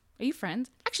 Are you friends?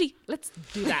 Actually, let's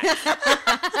do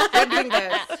that. We're doing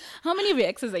that. How many of your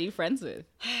exes are you friends with?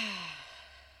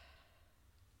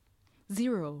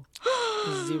 0.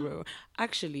 0.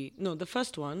 Actually, no, the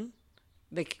first one,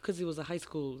 like, because it was a high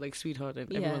school, like, sweetheart and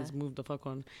Yeah. everyone's moved the fuck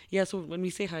on. Yeah, so when we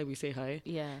say hi, we say hi.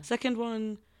 Yeah. Second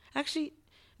one, actually,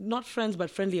 not friends, but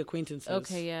friendly acquaintances.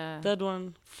 Okay, yeah. Third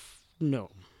one, no.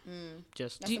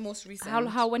 Just That's the most recent.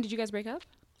 When did you guys break up?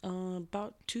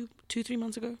 about 3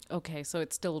 months ago. Okay, so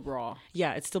it's still raw.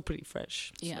 Yeah, it's still pretty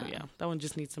fresh. Yeah. So, yeah, that one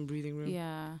just needs some breathing room.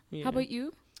 Yeah. Yeah. How about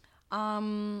you?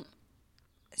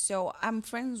 So I'm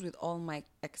friends with all my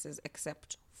exes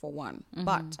except for one.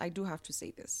 But I do have to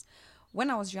say this. When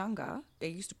I was younger, I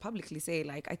used to publicly say,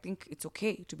 like, I think it's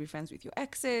okay to be friends with your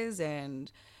exes,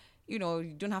 and, you know,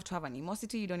 you don't have to have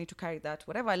animosity. You don't need to carry that.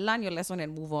 Whatever, learn your lesson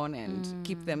and move on and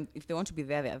keep them. If they want to be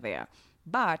there, they're there.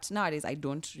 But nowadays, I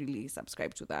don't really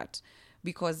subscribe to that,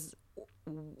 because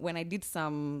when I did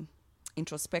some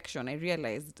introspection, I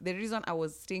realized the reason I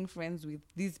was staying friends with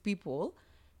these people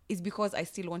is because I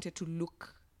still wanted to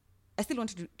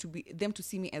to be them to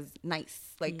see me as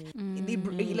nice, like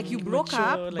like you broke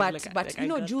Mature, up, like but I you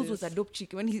know, got Jules was a this. dope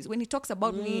chick. When he talks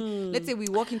about me, let's say we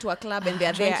walk into a club and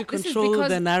they're Trying there. to This is control because-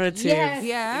 the narrative. Yes.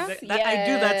 Yeah. I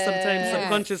do that sometimes Yeah.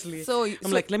 subconsciously. So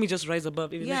I'm like, let me just rise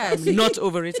above, even Yeah. if I'm not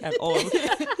over it at all.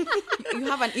 you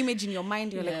have an image in your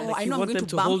mind. You're Yeah. like, oh, Like I you know I'm want going them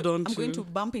to to hold bump. on I'm going to. to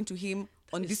bump into him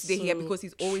on this It's day here so because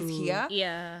he's always true. here.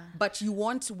 Yeah. But you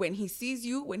want, when he sees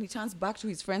you, when he turns back to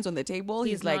his friends on the table,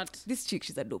 he's He's like, not- this chick,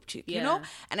 she's a dope chick, you Yeah. know?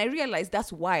 And I realized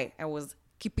that's why I was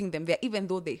keeping them there, even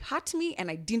though they hurt me,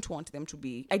 and I didn't want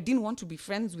to be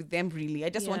friends with them, really. I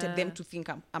just wanted them Yeah. to think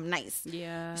I'm nice.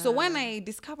 Yeah. So when I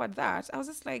discovered that, I was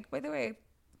just like, by the way,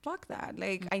 fuck that.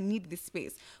 Like, I need this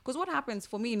space. Because what happens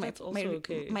for me in That's also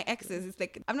okay. my exes, it's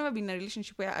like, I've never been in a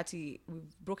relationship where we've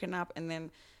broken up and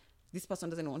then this person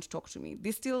doesn't want to talk to me.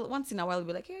 They still, once in a while,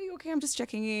 be like, hey, are you okay? I'm just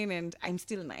checking in, and I'm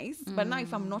still nice. But now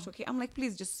if I'm not okay, I'm like,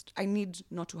 please, I need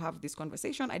not to have this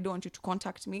conversation. I don't want you to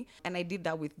contact me. And I did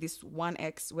that with this one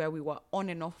ex where we were on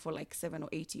and off for like 7 or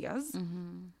 8 years.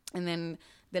 And then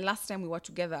the last time we were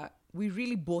together, we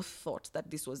really both thought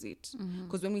that this was it.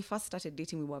 Because when we first started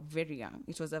dating, we were very young.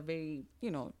 It was a very,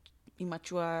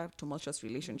 immature, tumultuous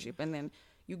relationship. And then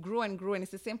you grow and grow, and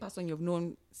it's the same person you've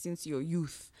known since your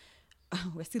youth.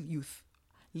 We're still youth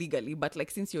legally, but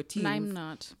like since your teens. I'm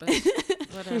not, but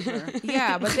whatever.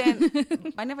 Yeah, but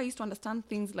then I never used to understand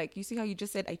things like, you see how you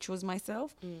just said I chose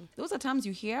myself? Those are terms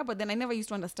you hear, but then I never used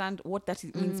to understand what that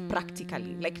means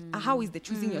practically. Like, how is the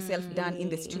choosing yourself done in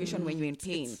the situation when you're in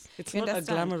pain? It's You not a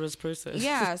understand? glamorous process.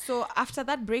 Yeah, so after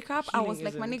that breakup, I was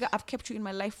Healing like, my isn't. nigga, I've kept you in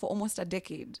my life for almost a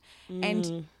decade.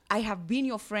 And I have been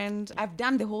your friend. I've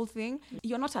done the whole thing.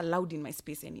 You're not allowed in my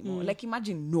space anymore. Like,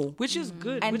 imagine no. Which is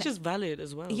good, And- which is valid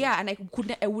as well. Yeah, and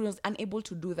I was unable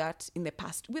to do that in the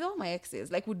past with all my exes.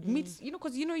 Like, would meet,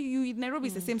 because you in Nairobi,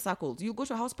 it's the same circles. You go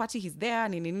to a house party, he's there,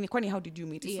 and in Kwani, how did you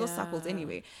meet? It's those circles Yeah.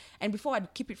 anyway. And before,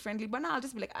 I'd keep it friendly, but now I'll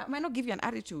just be like, I might not give you an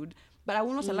attitude, but I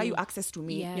will not allow you access to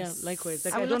me. Yes. Yeah, likewise.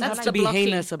 Like, I I will don't not have allow to you- be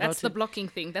heinous about That's it. the blocking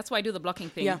thing. That's why I do the blocking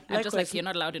thing. Yeah, I'm just like, likewise. you're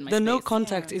not allowed in my The space. no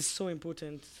contact Yeah. is so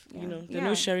important. You know, the Yeah.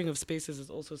 no sharing of spaces is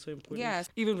also so important. Yes.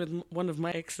 Even with one of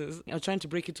my exes, I was trying to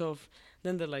break it off.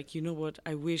 Then they're like, you know what?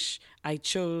 I wish I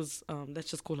chose,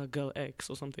 let's just call her girl X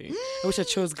or something. I wish I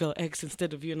chose girl X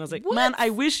instead of you. And I was like, man,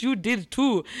 I wish you did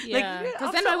too. Yeah, Like,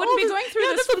 'cause then after I wouldn't all be going through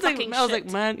this that's what I'm saying. fucking I was like,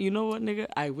 shit. man, you know what, nigga?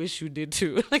 I wish you did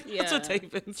too. Like, that's what Yeah. I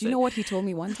even said. Do you know what he told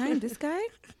me one time? This guy,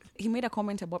 he made a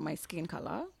comment about my skin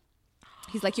color.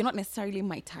 He's like, you're not necessarily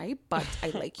my type, but I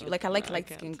like you. Like, I like I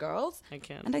light-skinned can't. girls. I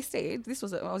can't. And I stayed.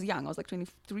 I was young. I was like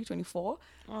 23, 24.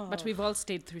 But we've all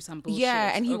stayed through some bullshit.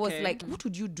 Yeah, and he was Okay. like, what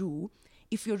would you do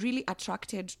if you're really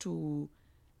attracted to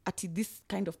this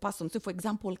kind of person? So, for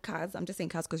example, Kaz, I'm just saying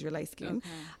Kaz because you're light skinned.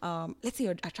 Let's say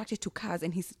you're attracted to Kaz,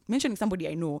 and he's mentioning somebody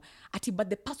I know, but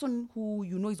the person who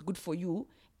you know is good for you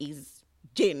is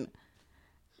Jane.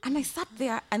 And I sat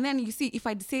there, and then you see, if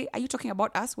I say, are you talking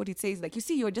about us? What it says, like, you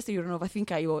see, you're an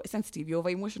overthinker, you're sensitive, you're over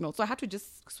emotional. So I had to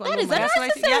just swallow That is my a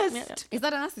gaslighting. narcissist. Is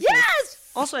that a narcissist?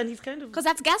 Yes! Also, and he's kind of... Because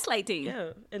that's gaslighting.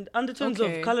 Yeah, and undertones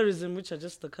Okay. of colorism, which are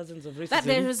just the cousins of racism. That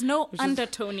there is no which is-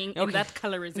 undertoning in Okay. that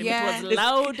colorism. Yeah. It was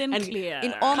loud and, And clear.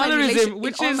 In all my Colorism,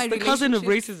 which in all is my the cousin of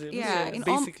relationships- racism. Yeah, so in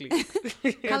all- basically.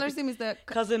 Colorism is the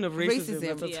Cousin of racism.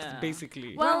 Racism. That's Yeah.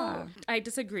 basically. well, I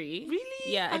disagree.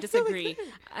 Really? Yeah, I feel like disagree.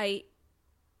 it.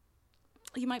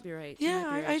 You might be right. You Yeah, might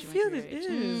be right, I you might feel be it right.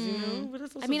 is, you know. But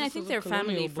that's also I mean, I just think sort they're of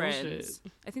family colonial bullshit. friends.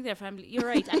 I think they're family. You're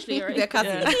right. Actually, you're right. They're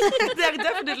cousins. They're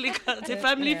definitely they're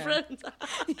family Yeah. friends.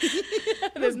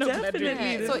 There's no Definitely. blood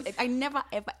Yeah, so Yes. I never,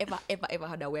 ever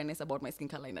had awareness about my skin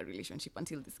color in a relationship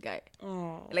until this guy.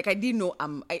 Oh. Like, I didn't know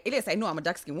yes, I know I'm a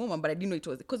dark skinned woman, but I didn't know it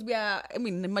was because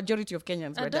the majority of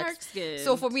Kenyans A were dark skin.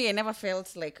 So for me, I never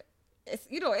felt like,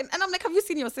 and I'm like, have you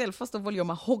seen yourself? First of all, you're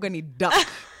mahogany dark.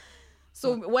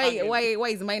 So why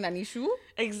is mine an issue?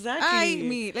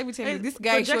 Exactly. Let me tell you, this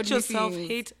guy showed project me yourself things.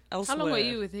 hate elsewhere. How long were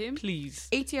you with him? Please.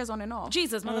 8 years on and off.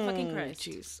 Jesus, motherfucking Christ.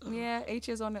 Jeez. Yeah, 8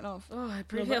 years on and off. Oh, I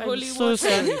pray No, for but holy I'm so water.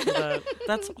 sorry for that.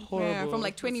 That's horrible. Yeah, from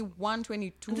like 21,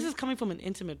 22. And this is coming from an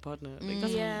intimate partner. Like,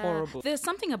 that's Yeah. horrible. There's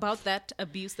something about that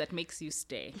abuse that makes you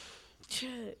stay.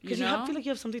 Because you know? feel like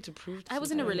you have something to prove. To I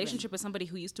was in a somebody. relationship with somebody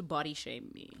who used to body shame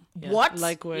me. Yeah. What?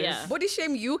 Likewise. Yeah. Body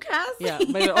shame you, Kaz? Yeah,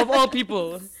 but of all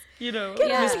people, you know,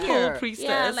 Yeah. Miss Paul Here. Priestess.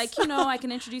 Yeah, like, I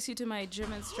can introduce you to my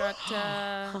gym instructor.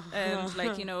 And,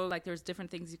 like, there's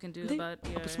different things you can do about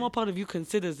your... a small part of you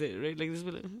considers it, right? Like this,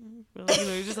 well,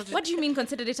 you just have to. What do you mean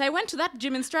considered it? I went to that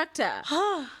gym instructor.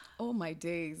 Oh, my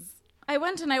days. I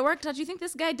went and I worked out. Do you think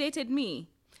this guy dated me?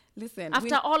 Listen.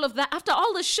 After all of that, after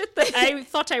all the shit that I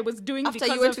thought I was doing After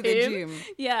because you went of to the him. gym.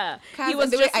 Yeah. Kaz, He was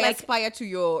and the way just I like... aspire to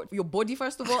your body,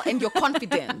 first of all, and your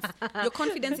confidence. Your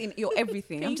confidence in your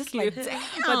everything. I'm just like, damn.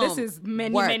 But this is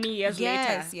many, Work. many years later.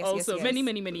 Yes, Also, yes. many,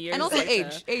 many, many years And also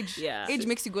later. age. Yeah. Age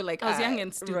makes you go like, I was young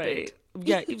and stupid. Right.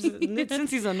 Yeah,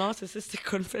 since he's a narcissistic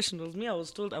confessionals, me, I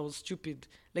was told I was stupid.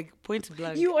 Like, point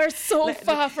blank. You are so Like,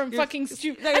 far from you're- fucking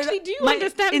stupid. like, Actually, do you my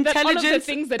understand that all of the intelligence-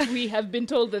 things that we have been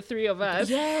told, the three of us,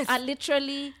 Yes. are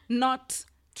literally not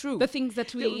true. the things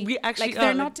that we actually like?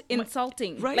 They're are, not like,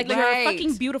 insulting. right, Like, you're a right.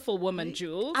 fucking beautiful woman,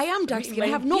 Jules. I am dark skinned. I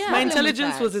have no yeah. problem My with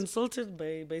intelligence that. was insulted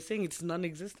by saying it's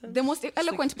non-existent. The most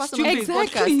eloquent person on stupid.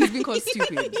 this podcast is being called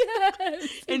stupid. Yes,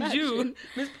 And imagine. you,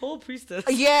 Miss Paul Priestess,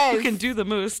 Yes. who can do the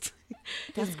most.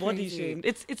 That's Is body crazy. shamed.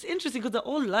 It's interesting because they're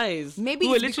all lies. Maybe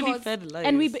we were it's literally because- fed lies.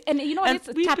 And you know what? And It's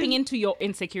we've tapping been- into your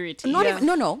insecurity. Not Yeah.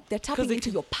 even, no. They're tapping they into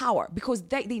can- your power because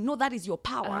they know that is your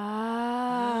power.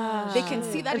 Ah. They can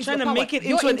see that They're is trying your to power. make it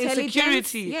Your into an intelligence,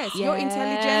 insecurity. Yes, your Yes.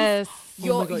 intelligence, Oh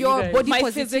your my God, your you guys. body My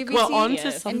positivity. physical- We're on to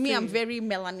Yes. something. And me, I'm very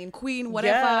melanin queen,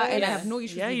 whatever, Yeah, and I yeah. have no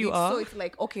issues Yeah, with you it. are. So it's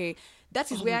like, okay, that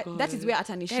is Oh where my that is God. where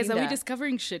Atanishinda. Guys, are we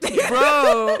discovering shit?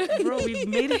 bro, we've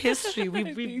made history.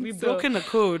 We've think so. broken a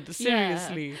code. Yeah.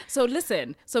 Seriously. So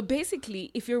listen. So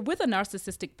basically, if you're with a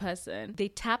narcissistic person, they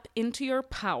tap into your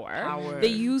power. They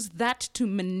use that to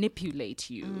manipulate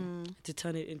you. To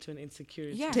turn it into an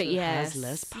insecurity. Yeah. So To- it has yes.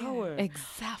 less power.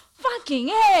 Exact. Fucking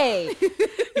hey.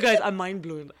 You guys, I'm mind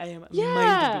blown. I am Yeah.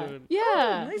 mind blown. Yeah.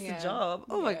 Oh, nice Yeah. job.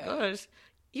 Oh my Yeah. gosh.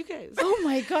 You guys. Oh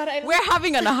my god. We're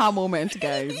having an aha moment,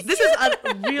 guys. This is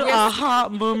a real aha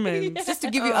moment. Just to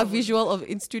give you a visual of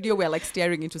in studio, we're like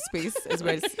staring into space as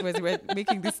we're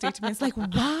making these statements. Like,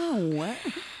 wow.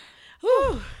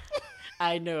 Whew.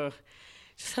 I know.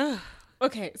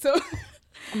 Okay. So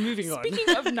Moving on.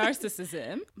 speaking of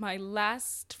narcissism, my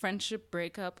last friendship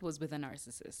breakup was with a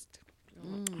narcissist.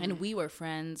 And we were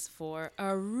friends for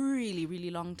a really, really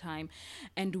long time.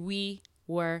 And we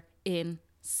were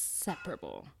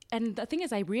inseparable. And the thing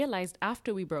is, I realized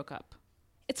after we broke up,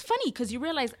 it's funny because you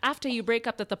realize after you break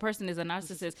up that the person is a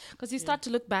narcissist, because you start to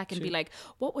look back and be like,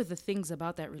 what were the things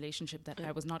about that relationship that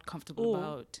I was not comfortable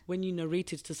about? When you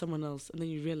narrate it to someone else and then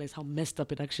you realize how messed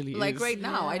up it actually Like is. right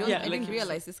now, I didn't like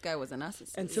realize this guy was a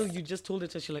narcissist. Until you just told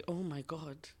it to us, you're like, oh my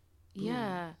God.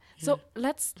 Yeah. So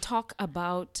let's talk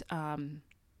about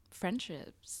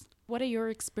friendships. What are your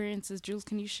experiences, Jules?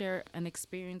 Can you share an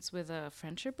experience with a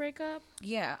friendship breakup?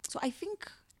 Yeah. So I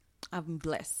think I'm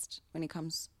blessed when it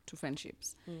comes to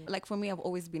friendships. Like for me, I've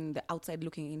always been the outside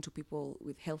looking into people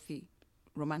with healthy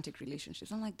romantic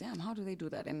relationships. I'm like, damn, how do they do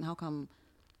that? And how come,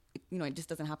 it just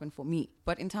doesn't happen for me?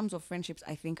 But in terms of friendships,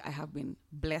 I think I have been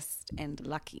blessed and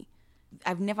lucky.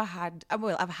 I've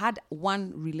had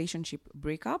one relationship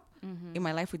breakup in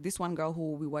my life with this one girl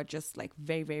who we were just like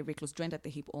very, very, very close, joined at the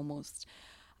hip almost.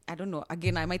 I don't know.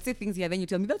 Again, I might say things here, then you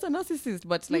tell me that's a narcissist,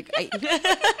 but like,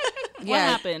 What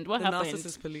happened? What happened?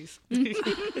 Narcissist police.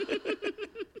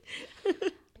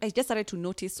 I just started to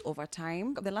notice over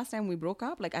time. The last time we broke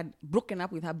up, like I'd broken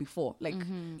up with her before. Like,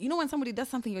 when somebody does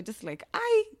something, you're just like,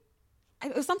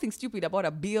 it was something stupid about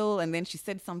a bill, and then she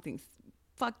said something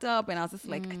fucked up, and I was just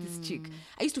like, this chick.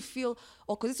 I used to feel,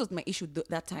 because this was my issue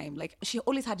that time. Like, she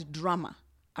always had drama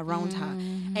around her,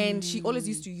 and she always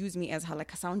used to use me as her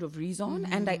like a sound of reason,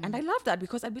 and I love that,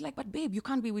 because I'd be like, but babe, you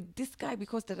can't be with this guy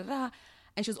because da da da.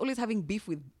 And she was always having beef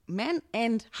with men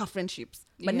and her friendships,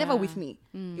 but never with me.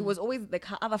 It was always like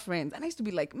her other friends. And I used to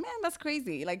be like, man, that's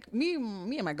crazy. Like me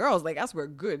and my girls, like us, we're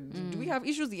good. Do we have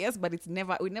issues? Yes, but it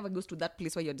never goes to that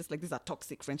place where you're just like, this is a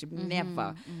toxic friendship.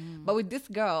 Never. But with this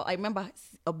girl, I remember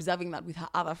observing that with her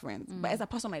other friends. But as a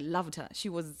person, I loved her. She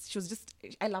was just,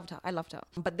 I loved her.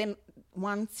 But then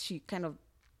once she kind of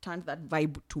turned that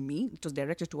vibe to me, it was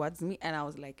directed towards me, and I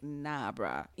was like, nah,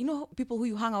 bruh. People who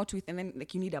you hang out with and then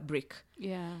like you need a break.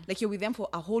 Yeah. Like you're with them for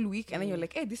a whole week and then you're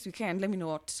like, hey, this weekend, let me know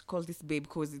what call this babe,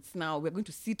 because it's now we're going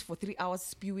to sit for 3 hours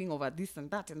spewing over this and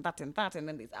that and that and that, and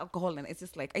then there's alcohol, and it's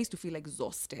just like I used to feel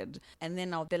exhausted. And then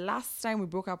now the last time we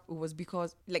broke up, it was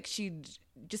because like she'd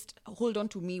just hold on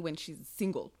to me when she's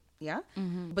single. Yeah.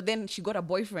 But then she got a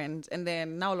boyfriend, and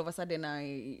then now all of a sudden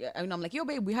I'm like, yo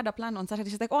babe, we had a plan on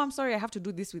Saturday. She's like, oh, I'm sorry, I have to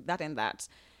do this with that and that.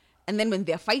 And then when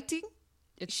they're fighting,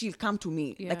 she'll come to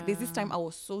me. Yeah. Like there's this time I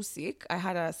was so sick. I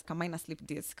had a minor slip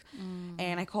disc,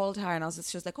 and I called her, and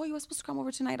she was like, oh, you were supposed to come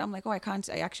over tonight. I'm like, oh, I can't.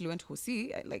 I actually went to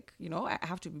Hosi. I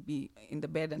have to be in the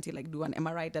bed until like do an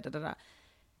MRI, da da da da.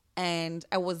 And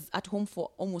I was at home for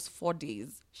almost 4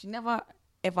 days. She never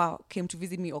ever came to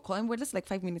visit me or call, and we're just like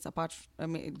 5 minutes apart,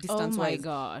 distance wise. Oh my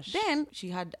gosh. Then she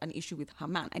had an issue with her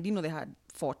man. I didn't know they had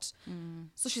fought.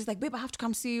 So she's like, babe, I have to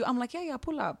come see you. I'm like, yeah,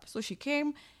 pull up. So she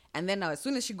came, and then as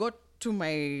soon as she got to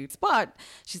my spot,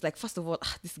 she's like, first of all,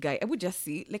 this guy, I would just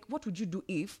see, like, what would you do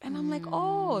if? And I'm like,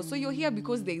 oh, so you're here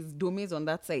because there's domes on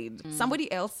that side.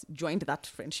 Somebody else joined that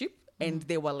friendship, and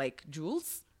they were like,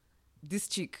 Jules, this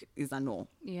chick is a no.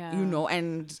 Yeah.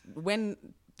 And when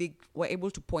they were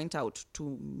able to point out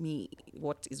to me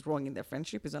what is wrong in their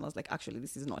friendship is when I was like, actually,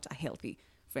 this is not a healthy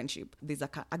friendship. There's an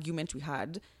argument we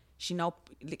had. She now,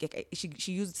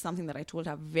 she used something that I told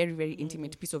her, very, very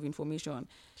intimate piece of information.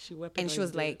 She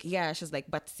was like,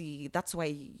 but see, that's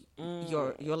why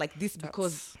you're like this,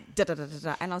 because da da da da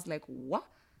da. And I was like, what?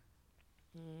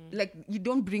 Like, you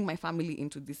don't bring my family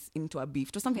into a beef.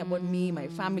 It was something about me, my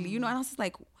family, and I was just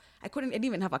like, I didn't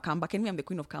even have a comeback, and me, I'm the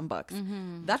queen of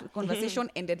comebacks. That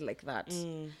conversation ended like that.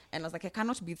 And I was like, I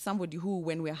cannot be somebody who,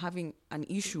 when we're having an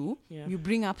issue, you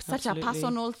bring up such a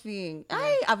personal thing.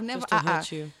 I've never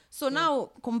hurt you. So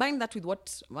now combine that with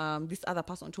what this other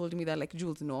person told me, that like,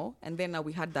 Jules, no. And then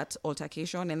we had that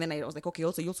altercation, and then I was like, okay,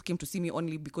 also you also came to see me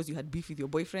only because you had beef with your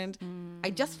boyfriend.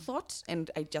 I just thought, and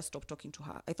I just stopped talking to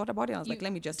her. I thought about it, and I was like,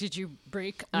 let me just. Did you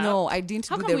break up? No, I didn't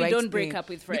do the right thing. How come we don't break up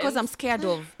with friends? Because I'm scared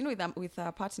of, with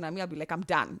a partner, me, I'll be like, I'm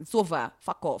done. It's over.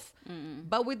 Fuck off.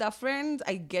 But with a friend,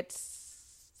 I get,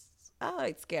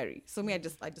 it's scary. So me, I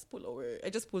just pull away. I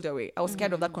just pulled away. I was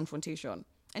scared of that confrontation.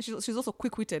 And she's also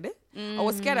quick-witted. I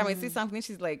was scared I might say something.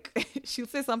 She's like, she'll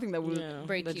say something that will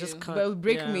break you. Will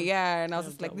break me. Yeah. And I was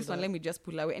just like, this one, let me just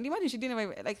pull away. And imagine she didn't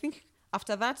even, I think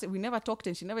after that, we never talked,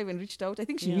 and she never even reached out. I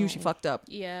think she knew she fucked up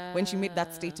when she made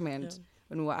that statement.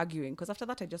 When we were arguing, because after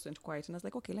that I just went quiet, and I was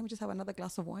like, okay, let me just have another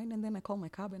glass of wine, and then I call my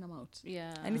cab and I'm out.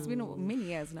 Yeah. And it's been many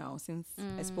years now since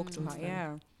I spoke to her.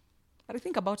 Yeah. But I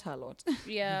think about her a lot.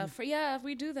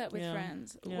 We do that with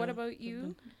friends. What about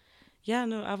you? Yeah,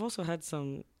 no, I've also had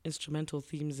some instrumental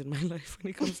themes in my life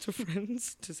when it comes to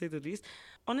friends, to say the least.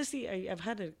 Honestly, I've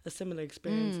had a similar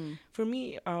experience. For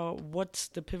me, what's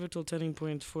the pivotal turning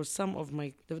point for some of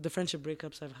the friendship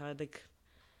breakups I've had, like,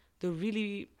 the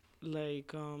really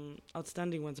like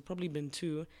outstanding ones. I've probably been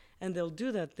 2, and they'll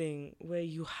do that thing where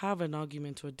you have an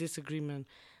argument or a disagreement,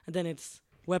 and then it's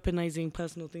weaponizing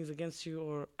personal things against you,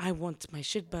 or I want my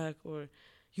shit back, or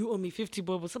you owe me 50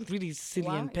 bob, or something really silly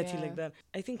and petty like that.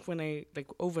 I think when I, like,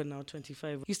 over now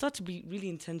 25, you start to be really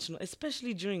intentional,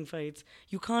 especially during fights.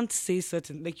 You can't say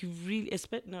certain, like, you really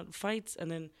expect not fights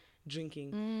and then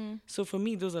drinking. So for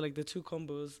me, those are like the 2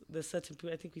 combos. There's certain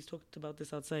people, I think we talked about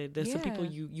this outside, there's some people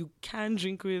you can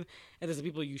drink with, and there's some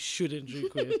people you shouldn't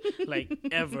drink with, like,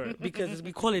 ever, because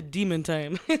we call it demon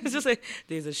time. It's just like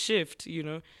there's a shift, you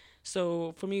know.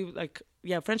 So for me, like,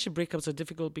 yeah, friendship breakups are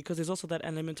difficult because there's also that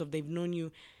element of they've known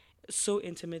you so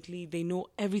intimately, they know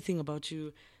everything about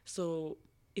you. So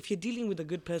if you're dealing with a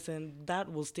good person,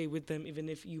 that will stay with them even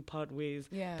if you part ways.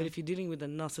 But if you're dealing with a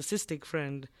narcissistic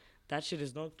friend, that shit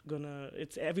is not gonna,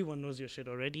 it's, everyone knows your shit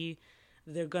already.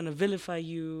 They're gonna vilify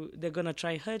you, they're gonna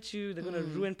try hurt you, they're gonna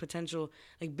ruin potential,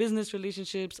 like, business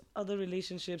relationships, other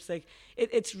relationships. Like,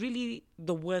 it's really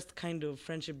the worst kind of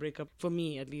friendship breakup, for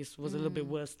me at least, was a little bit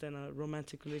worse than a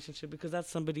romantic relationship, because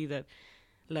that's somebody that,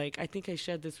 like, I think I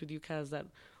shared this with you, Kaz, that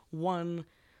one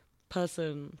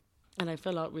person and I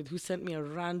fell out with, who sent me a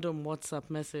random WhatsApp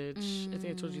message. I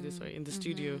think I told you this, right, in the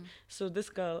studio. So this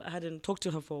girl, I hadn't talked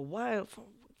to her for a while, for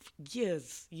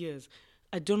years.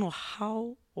 I don't know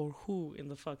how or who in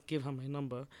the fuck gave her my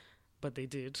number, but they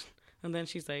did. And then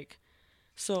she's like,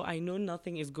 so I know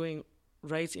nothing is going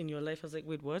right in your life. I was like,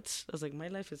 wait, what? I was like, my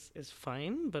life is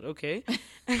fine, but okay.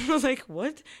 And I was like,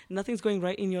 what? Nothing's going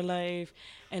right in your life,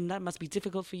 and that must be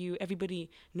difficult for you. Everybody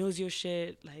knows your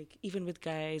shit, like, even with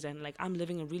guys, and, like, I'm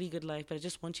living a really good life, but I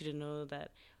just want you to know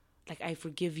that, like, I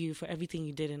forgive you for everything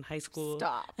you did in high school.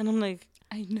 Stop. And I'm like,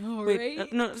 I know, wait,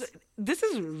 right? no, this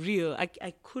is real.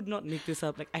 I could not make this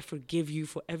up. Like, I forgive you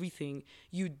for everything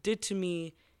you did to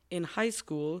me in high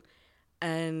school,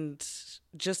 and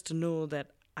just to know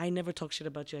that I never talk shit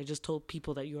about you. I just told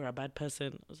people that you're a bad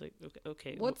person. I was like,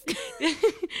 okay. What's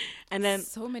and then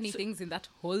so many things in that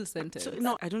whole sentence. so,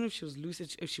 no, I don't know if she was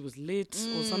lucid, if she was lit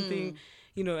or something,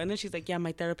 you know. And then she's like, yeah,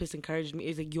 my therapist encouraged me.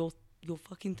 It's like, your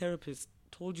fucking therapist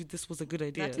told you this was a good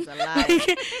idea. That is a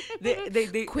lie.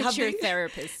 they Quit your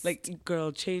therapist. Like,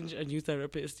 girl, change a new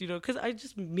therapist, you know, because I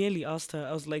just merely asked her.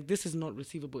 I was like, this is not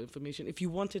receivable information. If you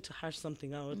wanted to hash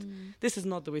something out, this is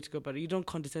not the way to go about it. You don't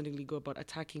condescendingly go about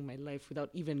attacking my life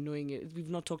without even knowing it. We've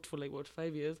not talked for, like, what,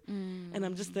 5 years? And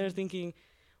I'm just there thinking,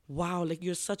 wow, like,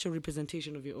 you're such a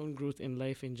representation of your own growth in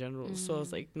life in general. So I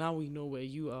was like, now we know where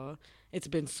you are. It's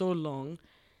been so long.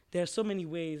 There are so many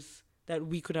ways that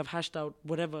we could have hashed out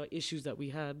whatever issues that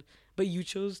we had, but you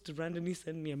chose to randomly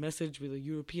send me a message with a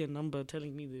European number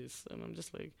telling me this. And I'm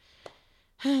just like,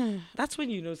 that's when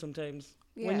you know sometimes.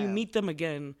 When you meet them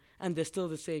again and they're still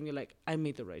the same, you're like, I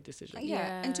made the right decision.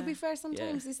 Yeah. And to be fair,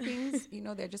 sometimes these things, you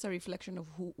know, they're just a reflection of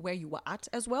where you were at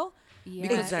as well. Yeah,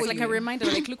 Because it's like a reminder,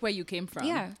 like, look where you came from.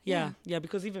 Yeah,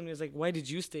 because even it's like, why did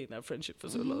you stay in that friendship for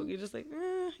so long? You're just like,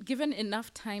 Given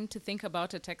enough time to think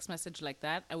about a text message like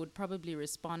that, I would probably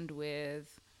respond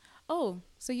with, oh,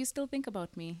 so you still think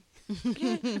about me?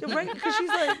 yeah, right? Because she's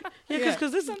like,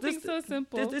 because this Something so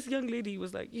simple. This young lady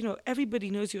was like, you know, everybody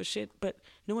knows your shit, but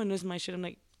no one knows my shit. I'm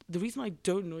like, the reason I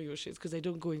don't know your shit is because I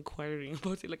don't go inquiring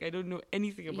about it. Like, I don't know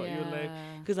anything about your life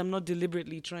because I'm not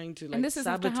deliberately trying to, like, and this is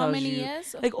sabotage after how many you.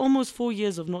 years? Like, almost 4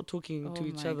 years of not talking to Oh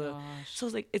each my other. gosh. So I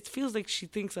was like, it feels like she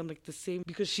thinks I'm, like, the same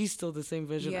because she's still the same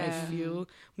version. I feel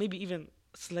maybe even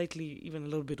slightly, even a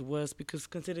little bit worse, because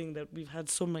considering that we've had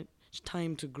so much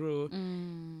time to grow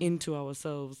into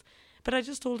ourselves. But I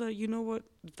just told her, you know what,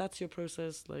 if that's your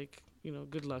process, like, you know,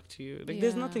 good luck to you. Like,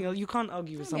 there's nothing else. You can't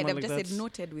argue with someone like that. I've just said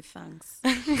noted with thanks.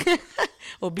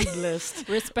 Or be blessed.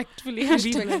 Respectfully.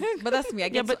 But that's me. I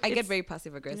get very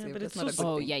passive aggressive. Yeah, but that's it's not a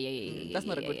so good thing. yeah. That's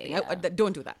not a good thing. yeah.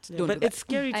 Don't do that. Yeah, Don't but do that. it's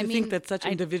scary to think that such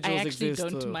individuals I actually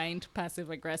exist. don't mind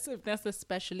passive aggressiveness,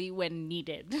 especially when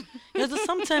needed. Yeah, so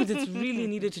sometimes it's really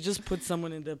needed to just put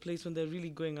someone in their place when they're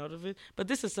really going out of it. But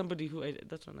this is somebody who, I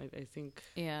think,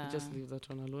 just leave that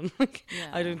one alone.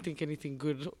 I don't think anything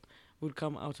good would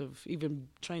come out of even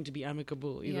trying to be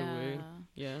amicable either way.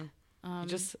 Yeah.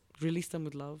 Just release them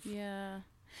with love. Yeah.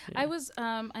 I was,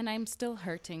 and I'm still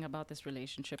hurting about this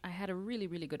relationship. I had a really,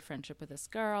 really good friendship with this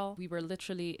girl. We were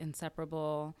literally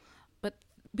inseparable. But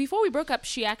before we broke up,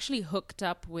 she actually hooked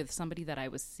up with somebody that I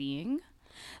was seeing.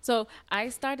 So I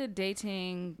started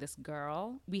dating this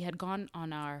girl. We had gone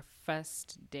on our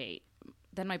first date.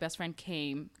 Then my best friend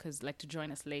came to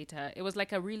join us later. It was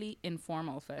like a really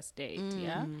informal first date,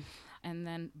 yeah? And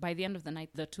then by the end of the night,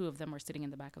 the two of them were sitting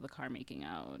in the back of the car making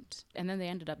out. And then they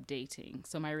ended up dating.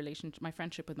 So my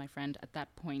friendship with my friend at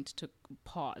that point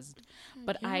paused.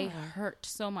 But I hurt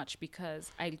so much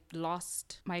because I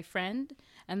lost my friend,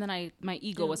 and then my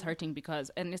ego was hurting because,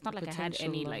 and it's not like I had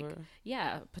any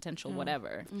potential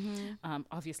whatever.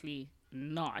 Obviously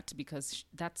not, because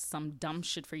that's some dumb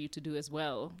shit for you to do as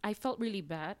well. I felt really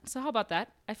bad. So how about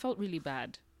that? I felt really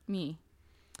bad. Me.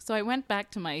 So I went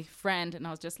back to my friend and I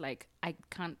was just like, I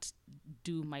can't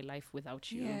do my life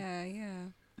without you. Yeah.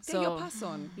 So They're your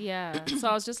person. Yeah. So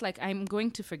I was just like, I'm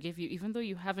going to forgive you, even though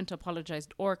you haven't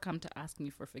apologized or come to ask me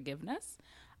for forgiveness.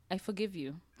 I forgive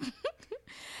you.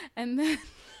 And then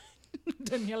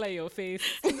Daniella, your face.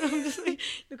 I'm just like,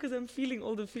 because I'm feeling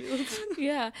all the feels.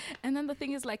 Yeah. And then the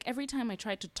thing is, like, every time I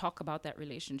tried to talk about that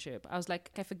relationship, I was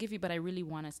like, I forgive you, but I really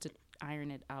want us to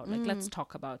iron it out. Like, let's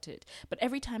talk about it. But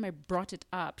every time I brought it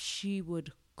up, she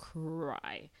would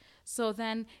cry. So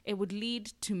then it would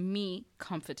lead to me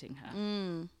comforting her.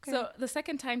 Okay. So the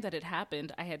second time that it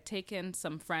happened, I had taken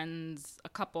a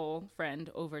couple friend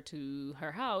over to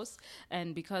her house.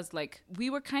 And because like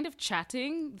we were kind of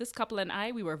chatting, this couple and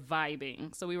we were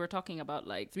vibing. So we were talking about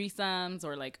like threesomes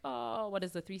or like, oh, what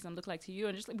does the threesome look like to you?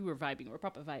 And just like we were vibing, we were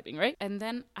proper vibing, right? And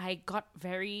then I got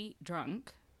very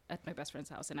drunk at my best friend's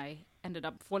house and I ended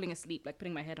up falling asleep, like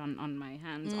putting my head on my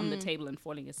hands on the table and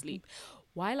falling asleep.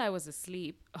 While I was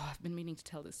asleep, I've been meaning to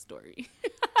tell this story.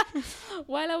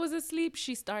 While I was asleep,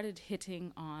 she started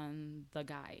hitting on the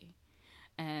guy.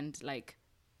 And like,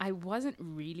 I wasn't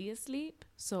really asleep,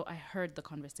 so I heard the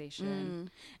conversation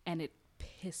and it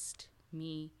pissed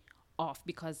me off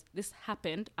because this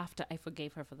happened after I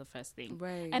forgave her for the first thing.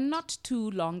 Right. And not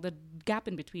too long. The gap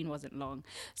in between wasn't long.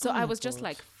 So I was just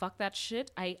like, fuck that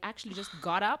shit. I actually just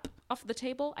got up off the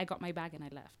table. I got my bag and I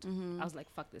left. I was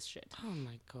like, fuck this shit. Oh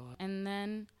my God. And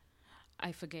then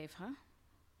I forgave her.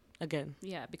 Again.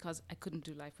 Yeah, because I couldn't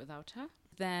do life without her.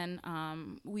 Then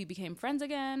we became friends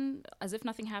again, as if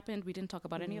nothing happened. We didn't talk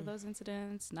about any of those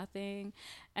incidents, nothing.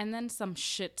 And then some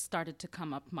shit started to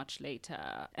come up much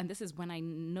later. And this is when I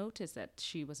noticed that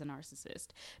she was a narcissist,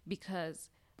 because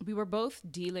we were both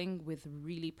dealing with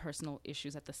really personal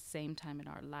issues at the same time in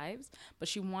our lives, but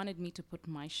she wanted me to put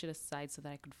my shit aside so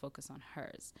that I could focus on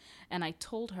hers. And I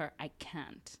told her I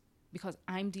can't, because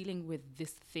I'm dealing with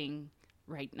this thing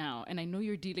right now, and I know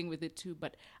you're dealing with it too,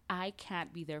 but I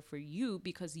can't be there for you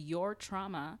because your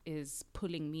trauma is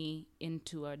pulling me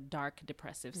into a dark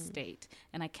depressive state,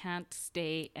 and I can't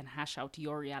stay and hash out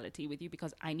your reality with you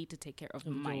because I need to take care of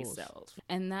myself.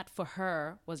 And that for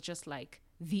her was just like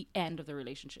the end of the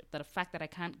relationship, that the fact that I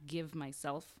can't give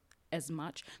myself as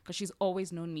much, because she's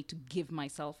always known me to give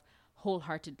myself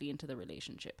wholeheartedly into the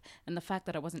relationship, and the fact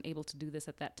that I wasn't able to do this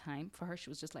at that time, for her she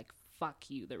was just like, fuck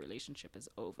you, the relationship is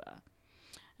over.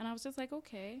 And I was just like,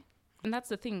 okay. And that's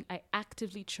the thing. I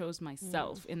actively chose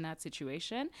myself in that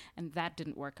situation, and that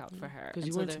didn't work out for her. Because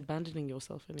you weren't abandoning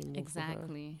yourself anymore.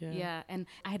 Exactly. Yeah. And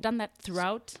I had done that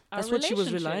throughout our That's what she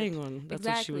was relationship. relying on. That's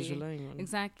what she was relying on.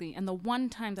 Exactly. And the one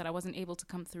time that I wasn't able to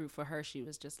come through for her, she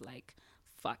was just like,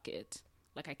 fuck it.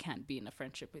 Like, I can't be in a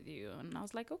friendship with you. And I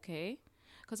was like, okay.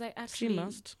 Because I actually... She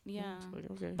must. Yeah. Like,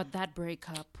 okay. But that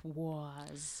breakup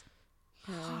was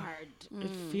hard.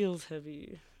 It feels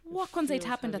heavy. What can it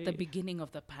happened at the beginning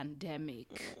of the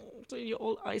pandemic? So you're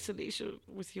all isolation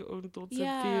with your own thoughts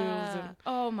and feels. And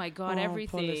oh my God,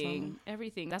 everything.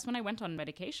 That's when I went on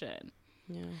medication.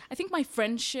 Yeah. I think my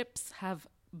friendships have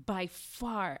by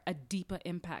far a deeper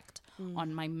impact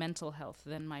on my mental health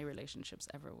than my relationships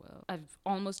ever will. I've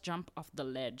almost jumped off the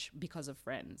ledge because of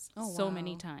friends so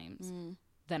many times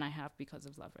than I have because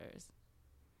of lovers.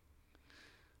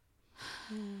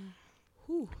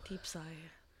 Deep sigh.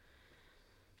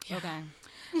 Yeah. Okay.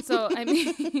 So, I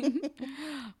mean,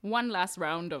 one last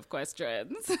round of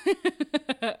questions.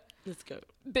 Let's go.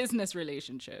 Business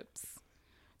relationships.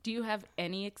 Do you have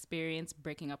any experience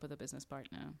breaking up with a business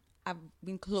partner? I've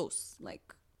been close. Like,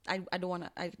 I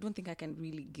don't think I can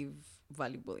really give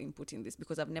valuable input in this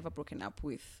because I've never broken up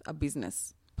with a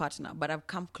business partner, but I've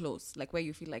come close, like where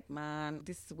you feel like, man,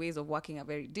 these ways of working are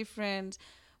very different.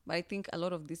 But I think a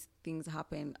lot of these things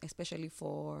happen, especially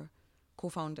for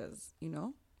co-founders, you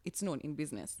know? It's known in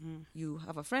business. You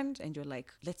have a friend and you're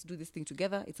like, let's do this thing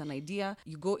together. It's an idea.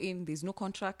 You go in, there's no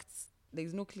contracts.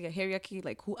 There's no clear hierarchy,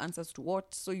 like who answers to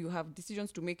what. So you have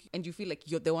decisions to make, and you feel like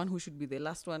you're the one who should be the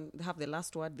last one, have the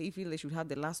last word. They feel they should have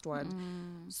the last word.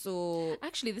 So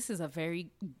actually, this is a very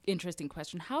interesting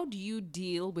question. How do you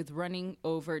deal with running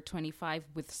over 25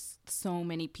 with so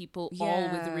many people, all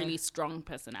with really strong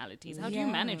personalities? How do you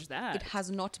manage that? It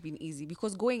has not been easy,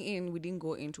 because going in, we didn't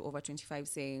go into over 25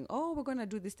 saying, oh, we're going to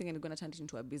do this thing and we're going to turn it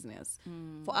into a business.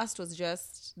 For us, it was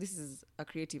just, this is a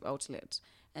creative outlet.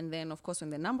 And then, of course, when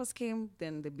the numbers came,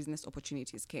 then the business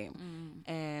opportunities came.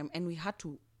 And we had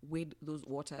to wade those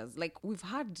waters. Like, we've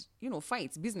had,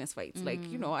 fights, business fights. Like,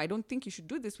 I don't think you should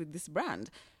do this with this brand.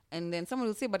 And then someone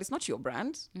will say, but it's not your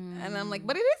brand. And I'm like,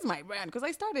 but it is my brand because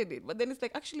I started it. But then it's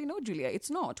like, actually, no, Julia, it's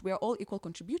not. We are all equal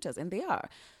contributors, and they are.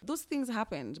 Those things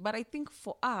happened. But I think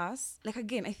for us, like,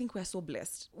 again, I think we're so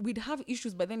blessed. We'd have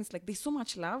issues, but then it's like, there's so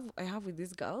much love I have with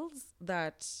these girls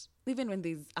that even when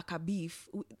there's a beef,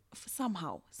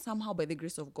 somehow by the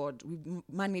grace of God, we've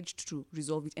managed to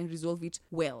resolve it, and resolve it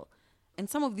well. And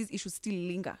some of these issues still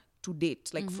linger to date,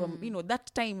 like from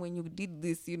that time when you did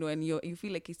this, and you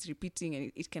feel like it's repeating,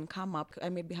 and it can come up. I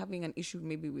may be having an issue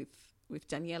maybe with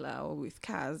Daniella or with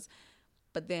Kaz,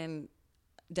 but then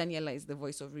Daniella is the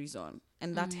voice of reason,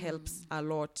 and that helps a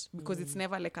lot, because it's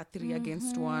never like a 3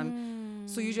 against 1.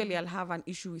 So usually I'll have an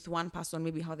issue with one person,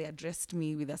 maybe how they addressed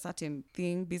me with a certain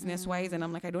thing business wise, and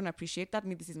I'm like, I don't appreciate that.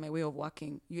 This is my way of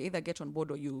working. You either get on board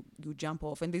or you jump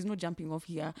off, and there's no jumping off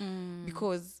here,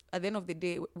 because at the end of the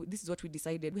day, this is what we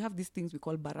decided. We have these things we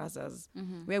call barazas,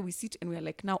 where we sit and we're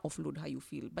like, now offload how you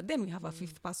feel. But then we have a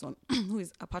fifth person who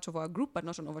is a part of our group but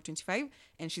not on over 25,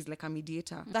 and she's like a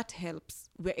mediator. That helps.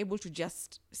 We're able to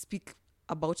just speak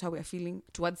about how we're feeling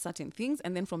towards certain things,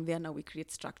 and then from there now we create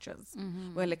structures.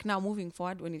 We're like, now moving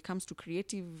forward, when it comes to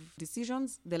creative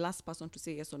decisions, the last person to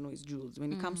say yes or no is Jules.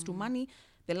 When it comes to money,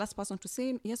 the last person to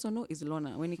say yes or no is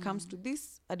Lona. When it comes to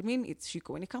this admin, it's Shiko.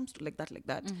 When it comes to like that,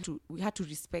 we had to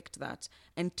respect that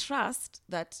and trust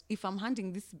that if I'm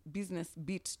handing this business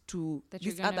bit to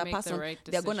this other person,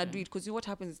 they're gonna do it. Because what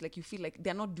happens is, like, you feel like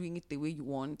they're not doing it the way you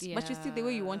want, but you see the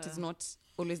way you want is not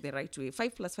always the right way.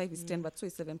 5 plus 5 is 10, but so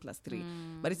is 7 plus 3.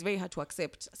 But it's very hard to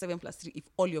accept 7 plus 3 if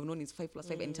all you've known is 5 plus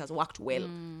 5 and it has worked well.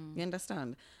 You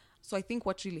understand? So I think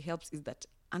what really helps is that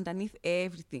underneath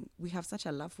everything, we have such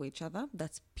a love for each other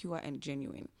that's pure and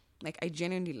genuine. Like, I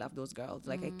genuinely love those girls.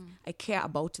 Like, I care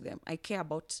about them. I care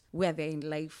about where they're in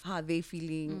life, how are they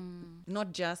feeling,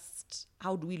 not just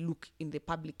how do we look in the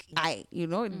public eye,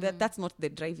 that's not the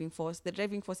driving force. The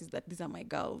driving force is that these are my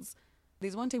girls.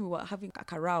 There's one time we were having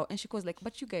a row, and she was like,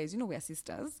 but you guys, we're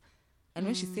sisters. And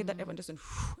when she said that, everyone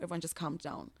just calmed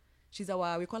down. She's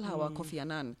we call her our Kofi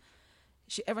Annan.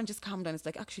 Everyone just calmed down. It's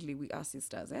like, actually, we are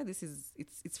sisters.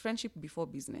 It's friendship before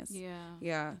business.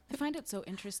 Yeah. I find it so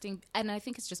interesting, and I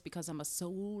think it's just because I'm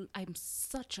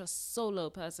such a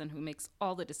solo person who makes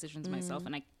all the decisions myself,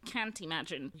 and I can't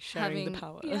imagine sharing having the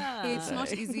power. Yeah. It's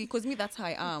not easy, because that's how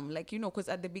I am. Like, because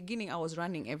at the beginning I was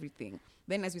running everything.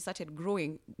 Then as we started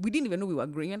growing, we didn't even know we were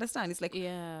growing. You understand? It's like,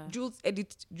 Jules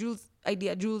edit, Jules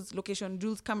idea, Jules location,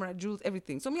 Jules camera, Jules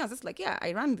everything. So me, I was just like,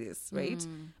 I run this, right?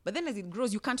 But then as it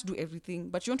grows, you can't do everything,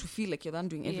 but you want to feel like you're done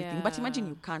doing everything. But imagine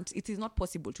you can't. It is not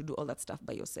possible to do all that stuff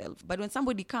by yourself. But when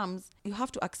somebody comes, you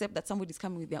have to accept that somebody's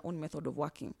coming with their own method of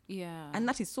working. Yeah. And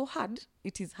that is so hard.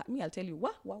 It is hard. Me, I'll tell you,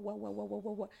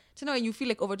 So now when you feel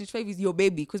like over 25 is your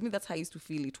baby, because that's how I used to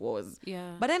feel it was.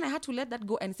 Yeah. But then I had to let that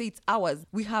go and say it's ours.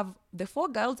 We have the 4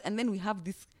 girls, and then we have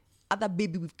this other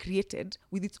baby we've created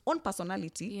with its own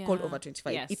personality called over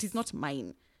 25. Yes. It is not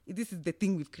mine. This is the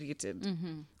thing we've created.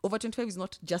 Over 25 is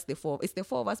not just the 4. It's the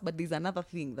 4 of us, but there's another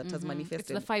thing that has manifested.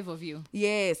 It's the 5 of you.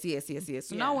 Yes.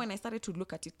 So now when I started to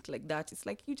look at it like that, it's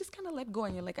like you just kind of let go,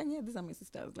 and you're like, these are my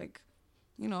sisters. Like,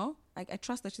 I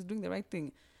trust that she's doing the right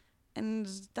thing. And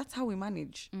that's how we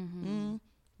manage.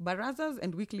 Barazas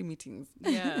and weekly meetings.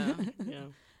 Yeah.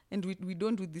 And we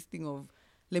don't do this thing of,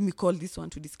 let me call this one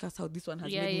to discuss how this one has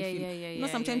made me feel.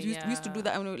 Sometimes we used to do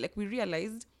that. Like, we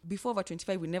realized before over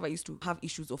 25, we never used to have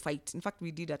issues or fight. In fact,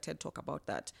 we did a TED talk about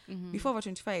that. Before over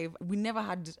 25, we never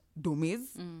had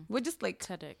domes. We're just like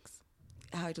TEDx.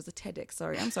 It was a TEDx.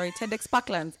 Sorry, I'm sorry. TEDx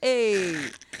Parklands. Hey,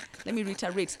 let me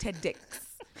reiterate. TEDx.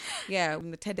 Yeah,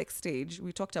 in the TEDx stage,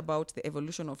 we talked about the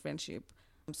evolution of friendship.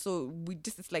 So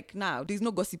it's like, now there's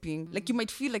no gossiping. Like, you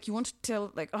might feel like you want to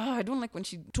tell, like, I don't like when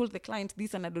she told the client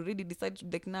this, and I'd already decided to,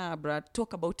 like, nah, bruh,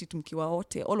 talk about it mkiwa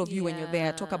wote. All of you, when you're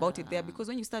there, talk about it there. Because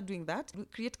when you start doing that, you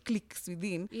create cliques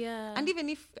within. Yeah. And even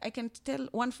if I can tell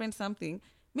one friend something,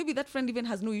 maybe that friend even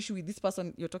has no issue with this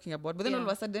person you're talking about. But then all of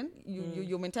a sudden,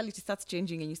 your mentality starts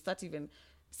changing, and you start even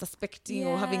suspecting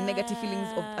or having negative feelings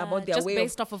about their just way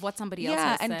based off of what somebody else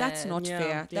has and said. that's not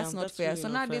fair. That's not fair. really So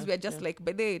not nowadays fair. we're just like,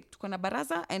 but they tukona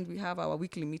baraza and we have our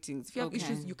weekly meetings. If you have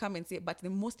issues, you come and say. But the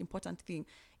most important thing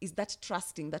is that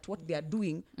trusting that what they are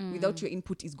doing without your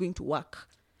input is going to work.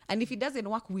 And if it doesn't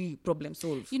work, we problem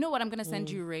solve. You know what? I'm going to send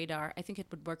you Radar. I think it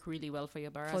would work really well for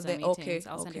your baraza meetings. Okay,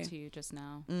 I'll send it to you just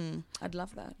now. I'd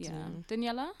love that. Yeah.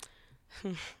 Daniella?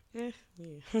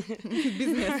 Business.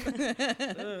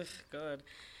 Oh, God.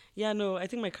 Yeah, no, I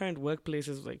think my current workplace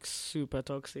is like super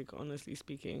toxic, honestly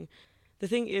speaking. The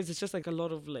thing is, it's just like a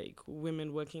lot of like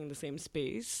women working in the same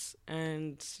space.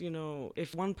 And, you know,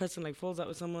 if one person like falls out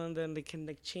with someone, then they can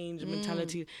like change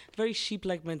mentality, very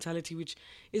sheep-like mentality, which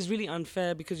is really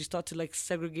unfair because you start to like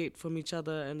segregate from each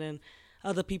other, and then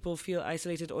other people feel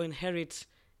isolated or inherit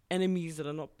enemies that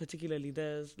are not particularly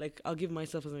theirs. Like, I'll give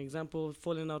myself as an example,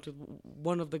 falling out with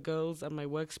one of the girls at my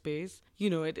workspace. You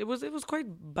know, it was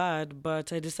quite bad,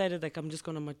 but I decided like I'm just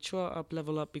going to mature up,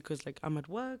 level up, because like I'm at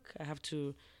work. I have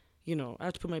to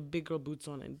put my big girl boots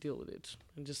on and deal with it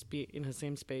and just be in her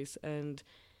same space. And,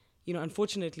 you know,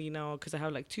 unfortunately now, because I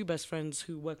have like two best friends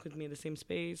who work with me in the same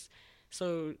space,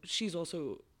 so she's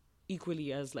also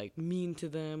equally as like mean to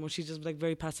them, or she's just like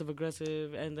very passive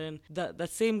aggressive, and then that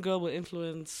same girl will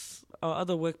influence our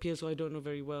other work peers who I don't know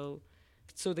very well,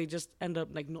 so they just end up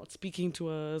like not speaking to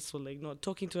us, or like not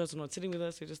talking to us, or not sitting with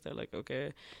us. They're like,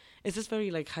 okay, it's just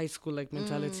very like high school like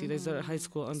mentality. There's a high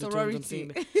school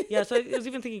undertone. Yeah, so I was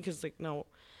even thinking, because like now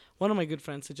one of my good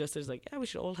friends suggested, like, yeah, we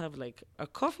should all have like a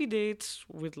coffee date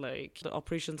with like the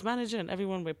operations manager and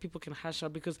everyone, where people can hash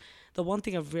out. Because the one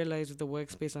thing I've realized with the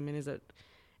workspace I'm in is that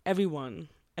everyone,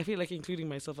 I feel like including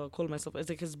myself, I'll call myself, as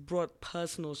like has brought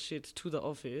personal shit to the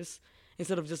office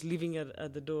instead of just leaving it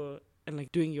at the door and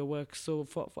like doing your work. So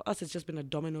for us, it's just been a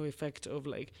domino effect of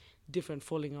like different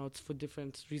falling outs for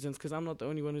different reasons, because I'm not the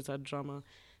only one who's had drama.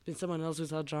 It's been someone else who's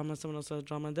had drama, someone else has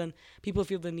drama. And then people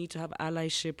feel the need to have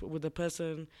allyship with the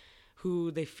person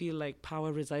who they feel like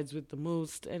power resides with the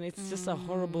most. And it's just a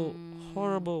horrible,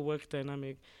 horrible work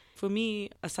dynamic. For me,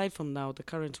 aside from now, the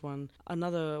current one,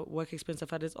 another work experience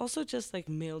I've had is also just like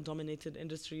male-dominated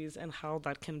industries and how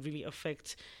that can really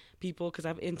affect people, because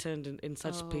I've interned in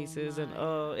such spaces, and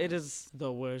it is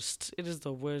the worst. It is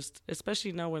the worst,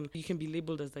 especially now when you can be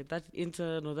labeled as like that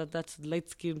intern or that's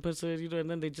light-skinned person, you know,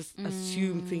 and then they just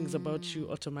assume things about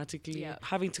you automatically. Yeah.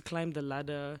 Having to climb the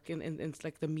ladder in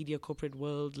like the media corporate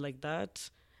world like that,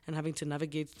 and having to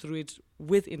navigate through it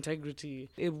with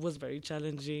integrity, it was very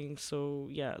challenging. So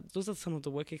yeah, those are some of the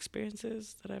work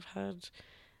experiences that I've had.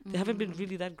 They haven't been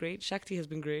really that great. Shakti has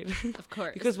been great. Of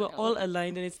course. Because we're all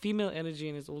aligned, and it's female energy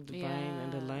and it's all divine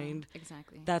and aligned.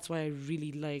 Exactly. That's why I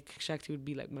really like Shakti would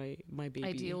be like my baby.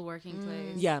 Ideal working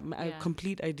place. Yeah, a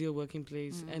complete ideal working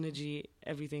place. Energy,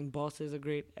 everything. Bosses are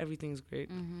great. Everything's great.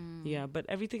 Yeah, but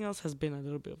everything else has been a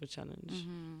little bit of a challenge.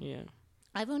 Yeah.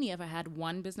 I've only ever had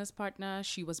one business partner.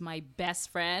 She was my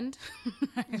best friend.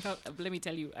 Let me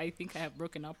tell you, I think I have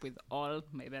broken up with all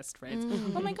my best friends.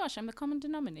 Oh my gosh, I'm the common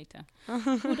denominator.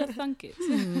 Who'd have thunk it?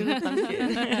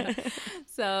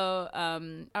 So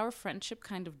our friendship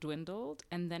kind of dwindled,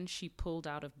 and then she pulled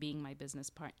out of being my business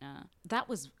partner. That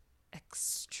was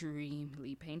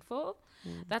extremely painful.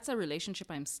 That's a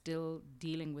relationship I'm still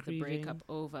dealing with a breakup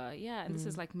over. Yeah, and this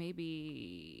is like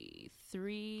maybe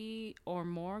 3 or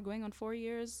more, going on 4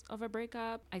 years of a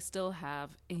breakup. I still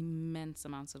have immense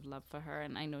amounts of love for her,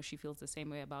 and I know she feels the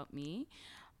same way about me.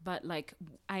 But like,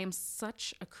 I am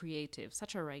such a creative,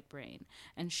 such a right brain,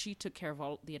 and she took care of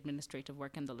all the administrative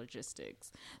work and the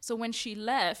logistics. So when she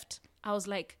left, I was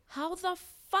like, how the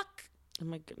fuck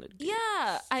am I gonna do?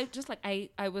 Yeah, I just like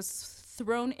I was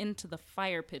thrown into the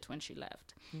fire pit when she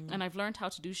left, and I've learned how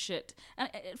to do shit. And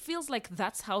it feels like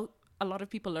that's how a lot of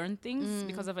people learn things,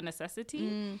 because of a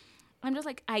necessity. I'm just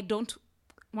like, I don't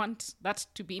want that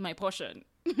to be my portion.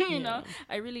 you know,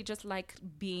 I really just like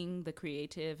being the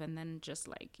creative, and then just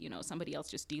like, you know, somebody else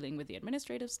just dealing with the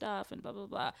administrative stuff and blah blah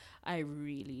blah. I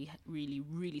really, really,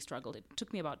 really struggled. It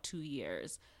took me about 2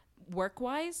 years,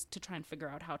 work-wise, to try and figure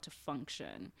out how to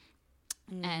function.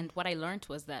 And what I learned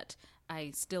was that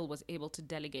I still was able to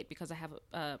delegate because I have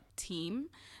a team.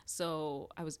 So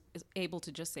I was able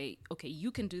to just say, okay,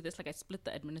 you can do this. Like, I split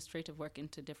the administrative work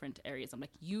into different areas. I'm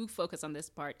like, you focus on this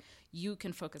part, you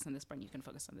can focus on this part, and you can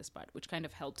focus on this part, which kind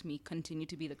of helped me continue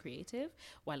to be the creative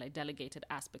while I delegated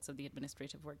aspects of the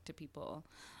administrative work to people.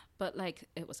 But like,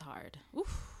 it was hard.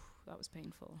 Oof. that was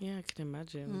painful. Yeah, I can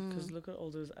imagine. Because look at all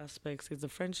those aspects. There's the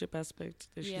friendship aspect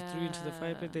that she threw into the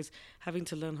fire pit. There's having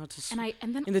to learn how to swim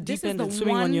And then in the this deep end is and the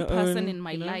swimming on one your person own. in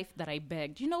my you know? life that I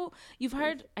begged. You know, you've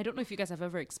heard, I don't know if you guys have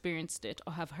ever experienced it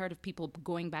or have heard of people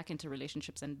going back into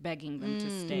relationships and begging them to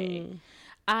stay.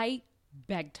 I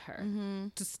begged her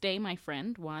to stay my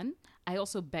friend, one. I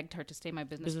also begged her to stay my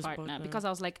business partner because I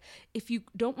was like, if you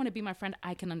don't want to be my friend,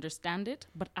 I can understand it,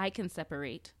 but I can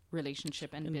separate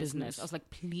relationship and business. I was like,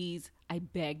 please, I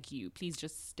beg you, please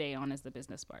just stay on as the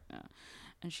business partner.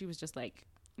 And she was just like,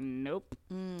 nope.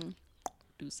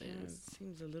 Deuces. Yeah, it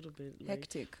seems a little bit like,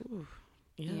 Hectic. ooh,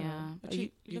 yeah. Yeah. But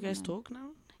You guys talk now?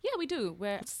 Yeah, we do.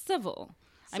 We're civil.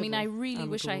 I mean, I really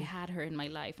wish I Amicable. had her in my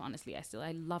life, honestly.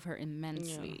 I love her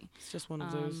immensely. Yeah, it's just one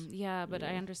of those. Yeah, but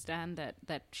I Yeah. understand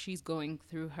that she's going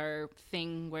through her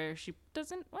thing where she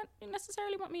doesn't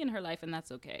necessarily want me in her life, and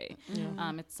that's okay.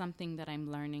 Yeah. It's something that I'm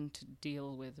learning to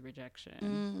deal with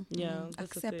rejection. Yeah,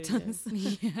 that's the thing, Acceptance.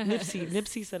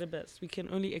 Nipsey said it best. We can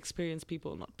only experience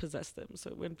people, not possess them.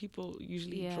 So when people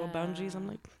usually draw boundaries, I'm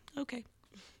like, okay.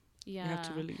 Yeah. You have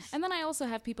to release. And then I also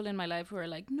have people in my life who are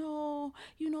like, no,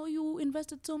 you know, you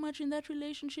invested so much in that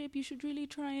relationship. You should really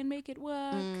try and make it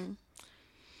work.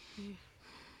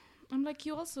 I'm like,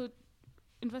 you also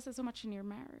invested so much in your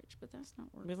marriage, but that's not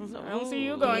working. I don't see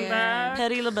you going back.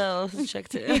 Patty LaBelle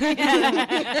checked it.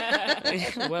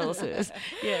 Well, sis.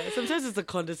 Yeah, sometimes it's a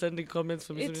condescending comments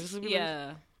from me. It's,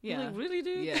 yeah. Like, really,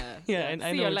 dude? Yeah. Yeah, and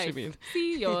I See know your what you life. mean.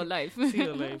 See your life. See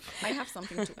your life. I have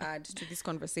something to add to this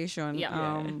conversation.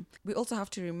 Yeah. We also have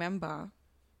to remember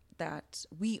that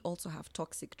we also have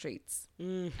toxic traits.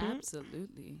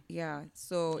 Absolutely. Yeah.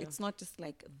 So it's not just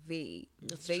like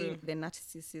That's true. the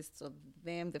narcissists or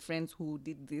them, the friends who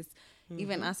did this,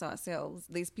 even us ourselves.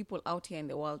 There's people out here in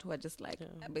the world who are just like,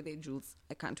 but they Jules,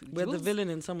 I can't do We're Jules. the villain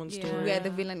in someone's story. We're the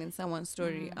villain in someone's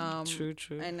story.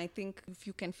 True. And I think if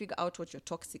you can figure out what your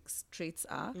toxic traits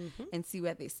are and see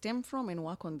where they stem from and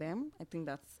work on them, I think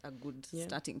that's a good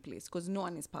starting place because no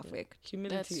one is perfect.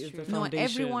 Humility That's is true. the No,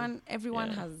 foundation. everyone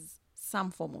has some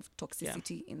form of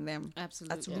toxicity in them.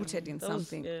 Absolutely. That's rooted in That was-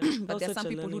 something. that But was there are such some a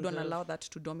people who learning don't curve. allow that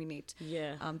to dominate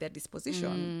Yeah. their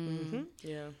disposition.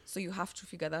 Yeah. So you have to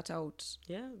figure that out.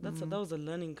 Yeah, that was a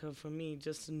learning curve for me,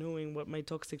 just knowing what my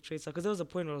toxic traits are. Because there was a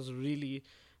point where I was really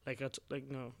I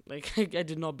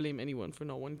did not blame anyone for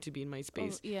not wanting to be in my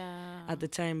space at the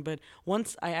time. But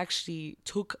once I actually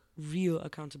took real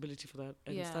accountability for that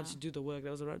and started to do the work, that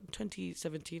was around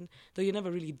 2017. Though you're never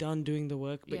really done doing the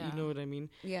work, but you know what I mean.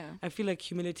 Yeah. I feel like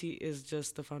humility is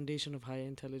just the foundation of higher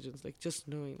intelligence. Like just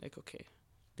knowing, like, okay,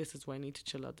 this is where I need to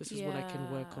chill out. This is what I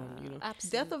can work on. You know.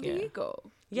 Absolutely. Death of the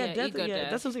ego. Ego death.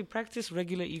 That's what I'm saying. Practice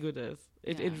regular ego death.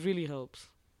 It really helps.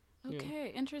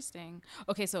 Okay, interesting.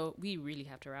 Okay, so we really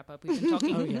have to wrap up. We've been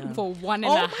talking for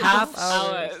 1.5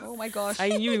 hours. Oh my gosh. I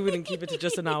knew we wouldn't keep it to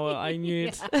just an hour. I knew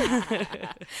it.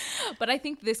 But I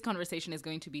think this conversation is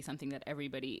going to be something that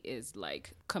everybody is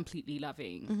like completely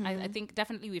loving. I think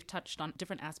definitely we've touched on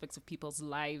different aspects of people's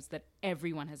lives that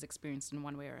everyone has experienced in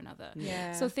one way or another.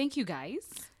 Yeah. So thank you guys.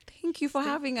 Thank you for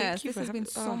having thank us. you This for has been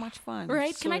having- so much fun.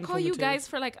 Right? So Can I call you informative. guys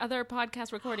for like other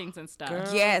podcast recordings and stuff?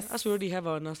 Girl, Yes. As we already have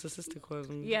our narcissistic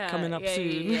one Yeah, coming up yeah,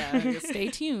 soon. Yeah. Stay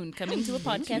tuned. Coming to a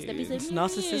podcast Yes. episode.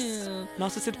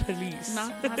 Narcissist police.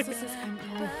 Narcissist.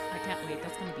 I can't wait.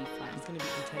 That's gonna be fun. It's gonna be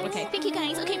intense. Okay. Thank you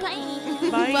guys. Okay,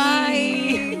 bye.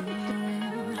 Bye.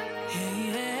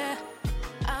 Yeah,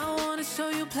 I wanna show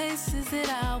you places that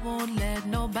I won't let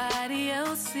nobody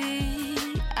else see.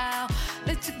 I'll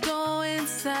let you go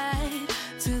inside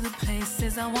to the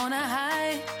places I wanna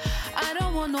hide. I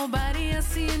don't want nobody else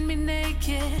seeing me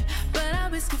naked, but I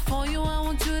risk it for you. I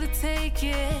want you to take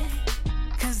it,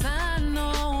 'cause I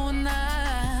know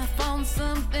I found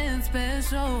something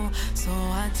special. So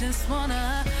I just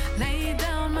wanna lay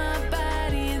down my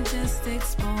body and just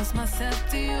expose myself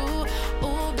to you.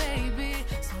 Oh, baby.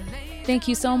 So lay Thank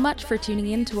you so much for tuning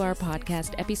in to our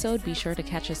podcast episode. Be sure to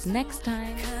catch us next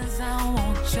time. 'Cause I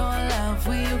want your love.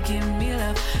 Will you give me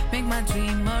love? Make my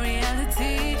dream a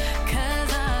reality.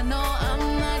 'Cause I know I'm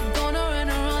not gonna run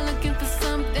around looking for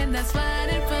something that's right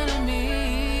in front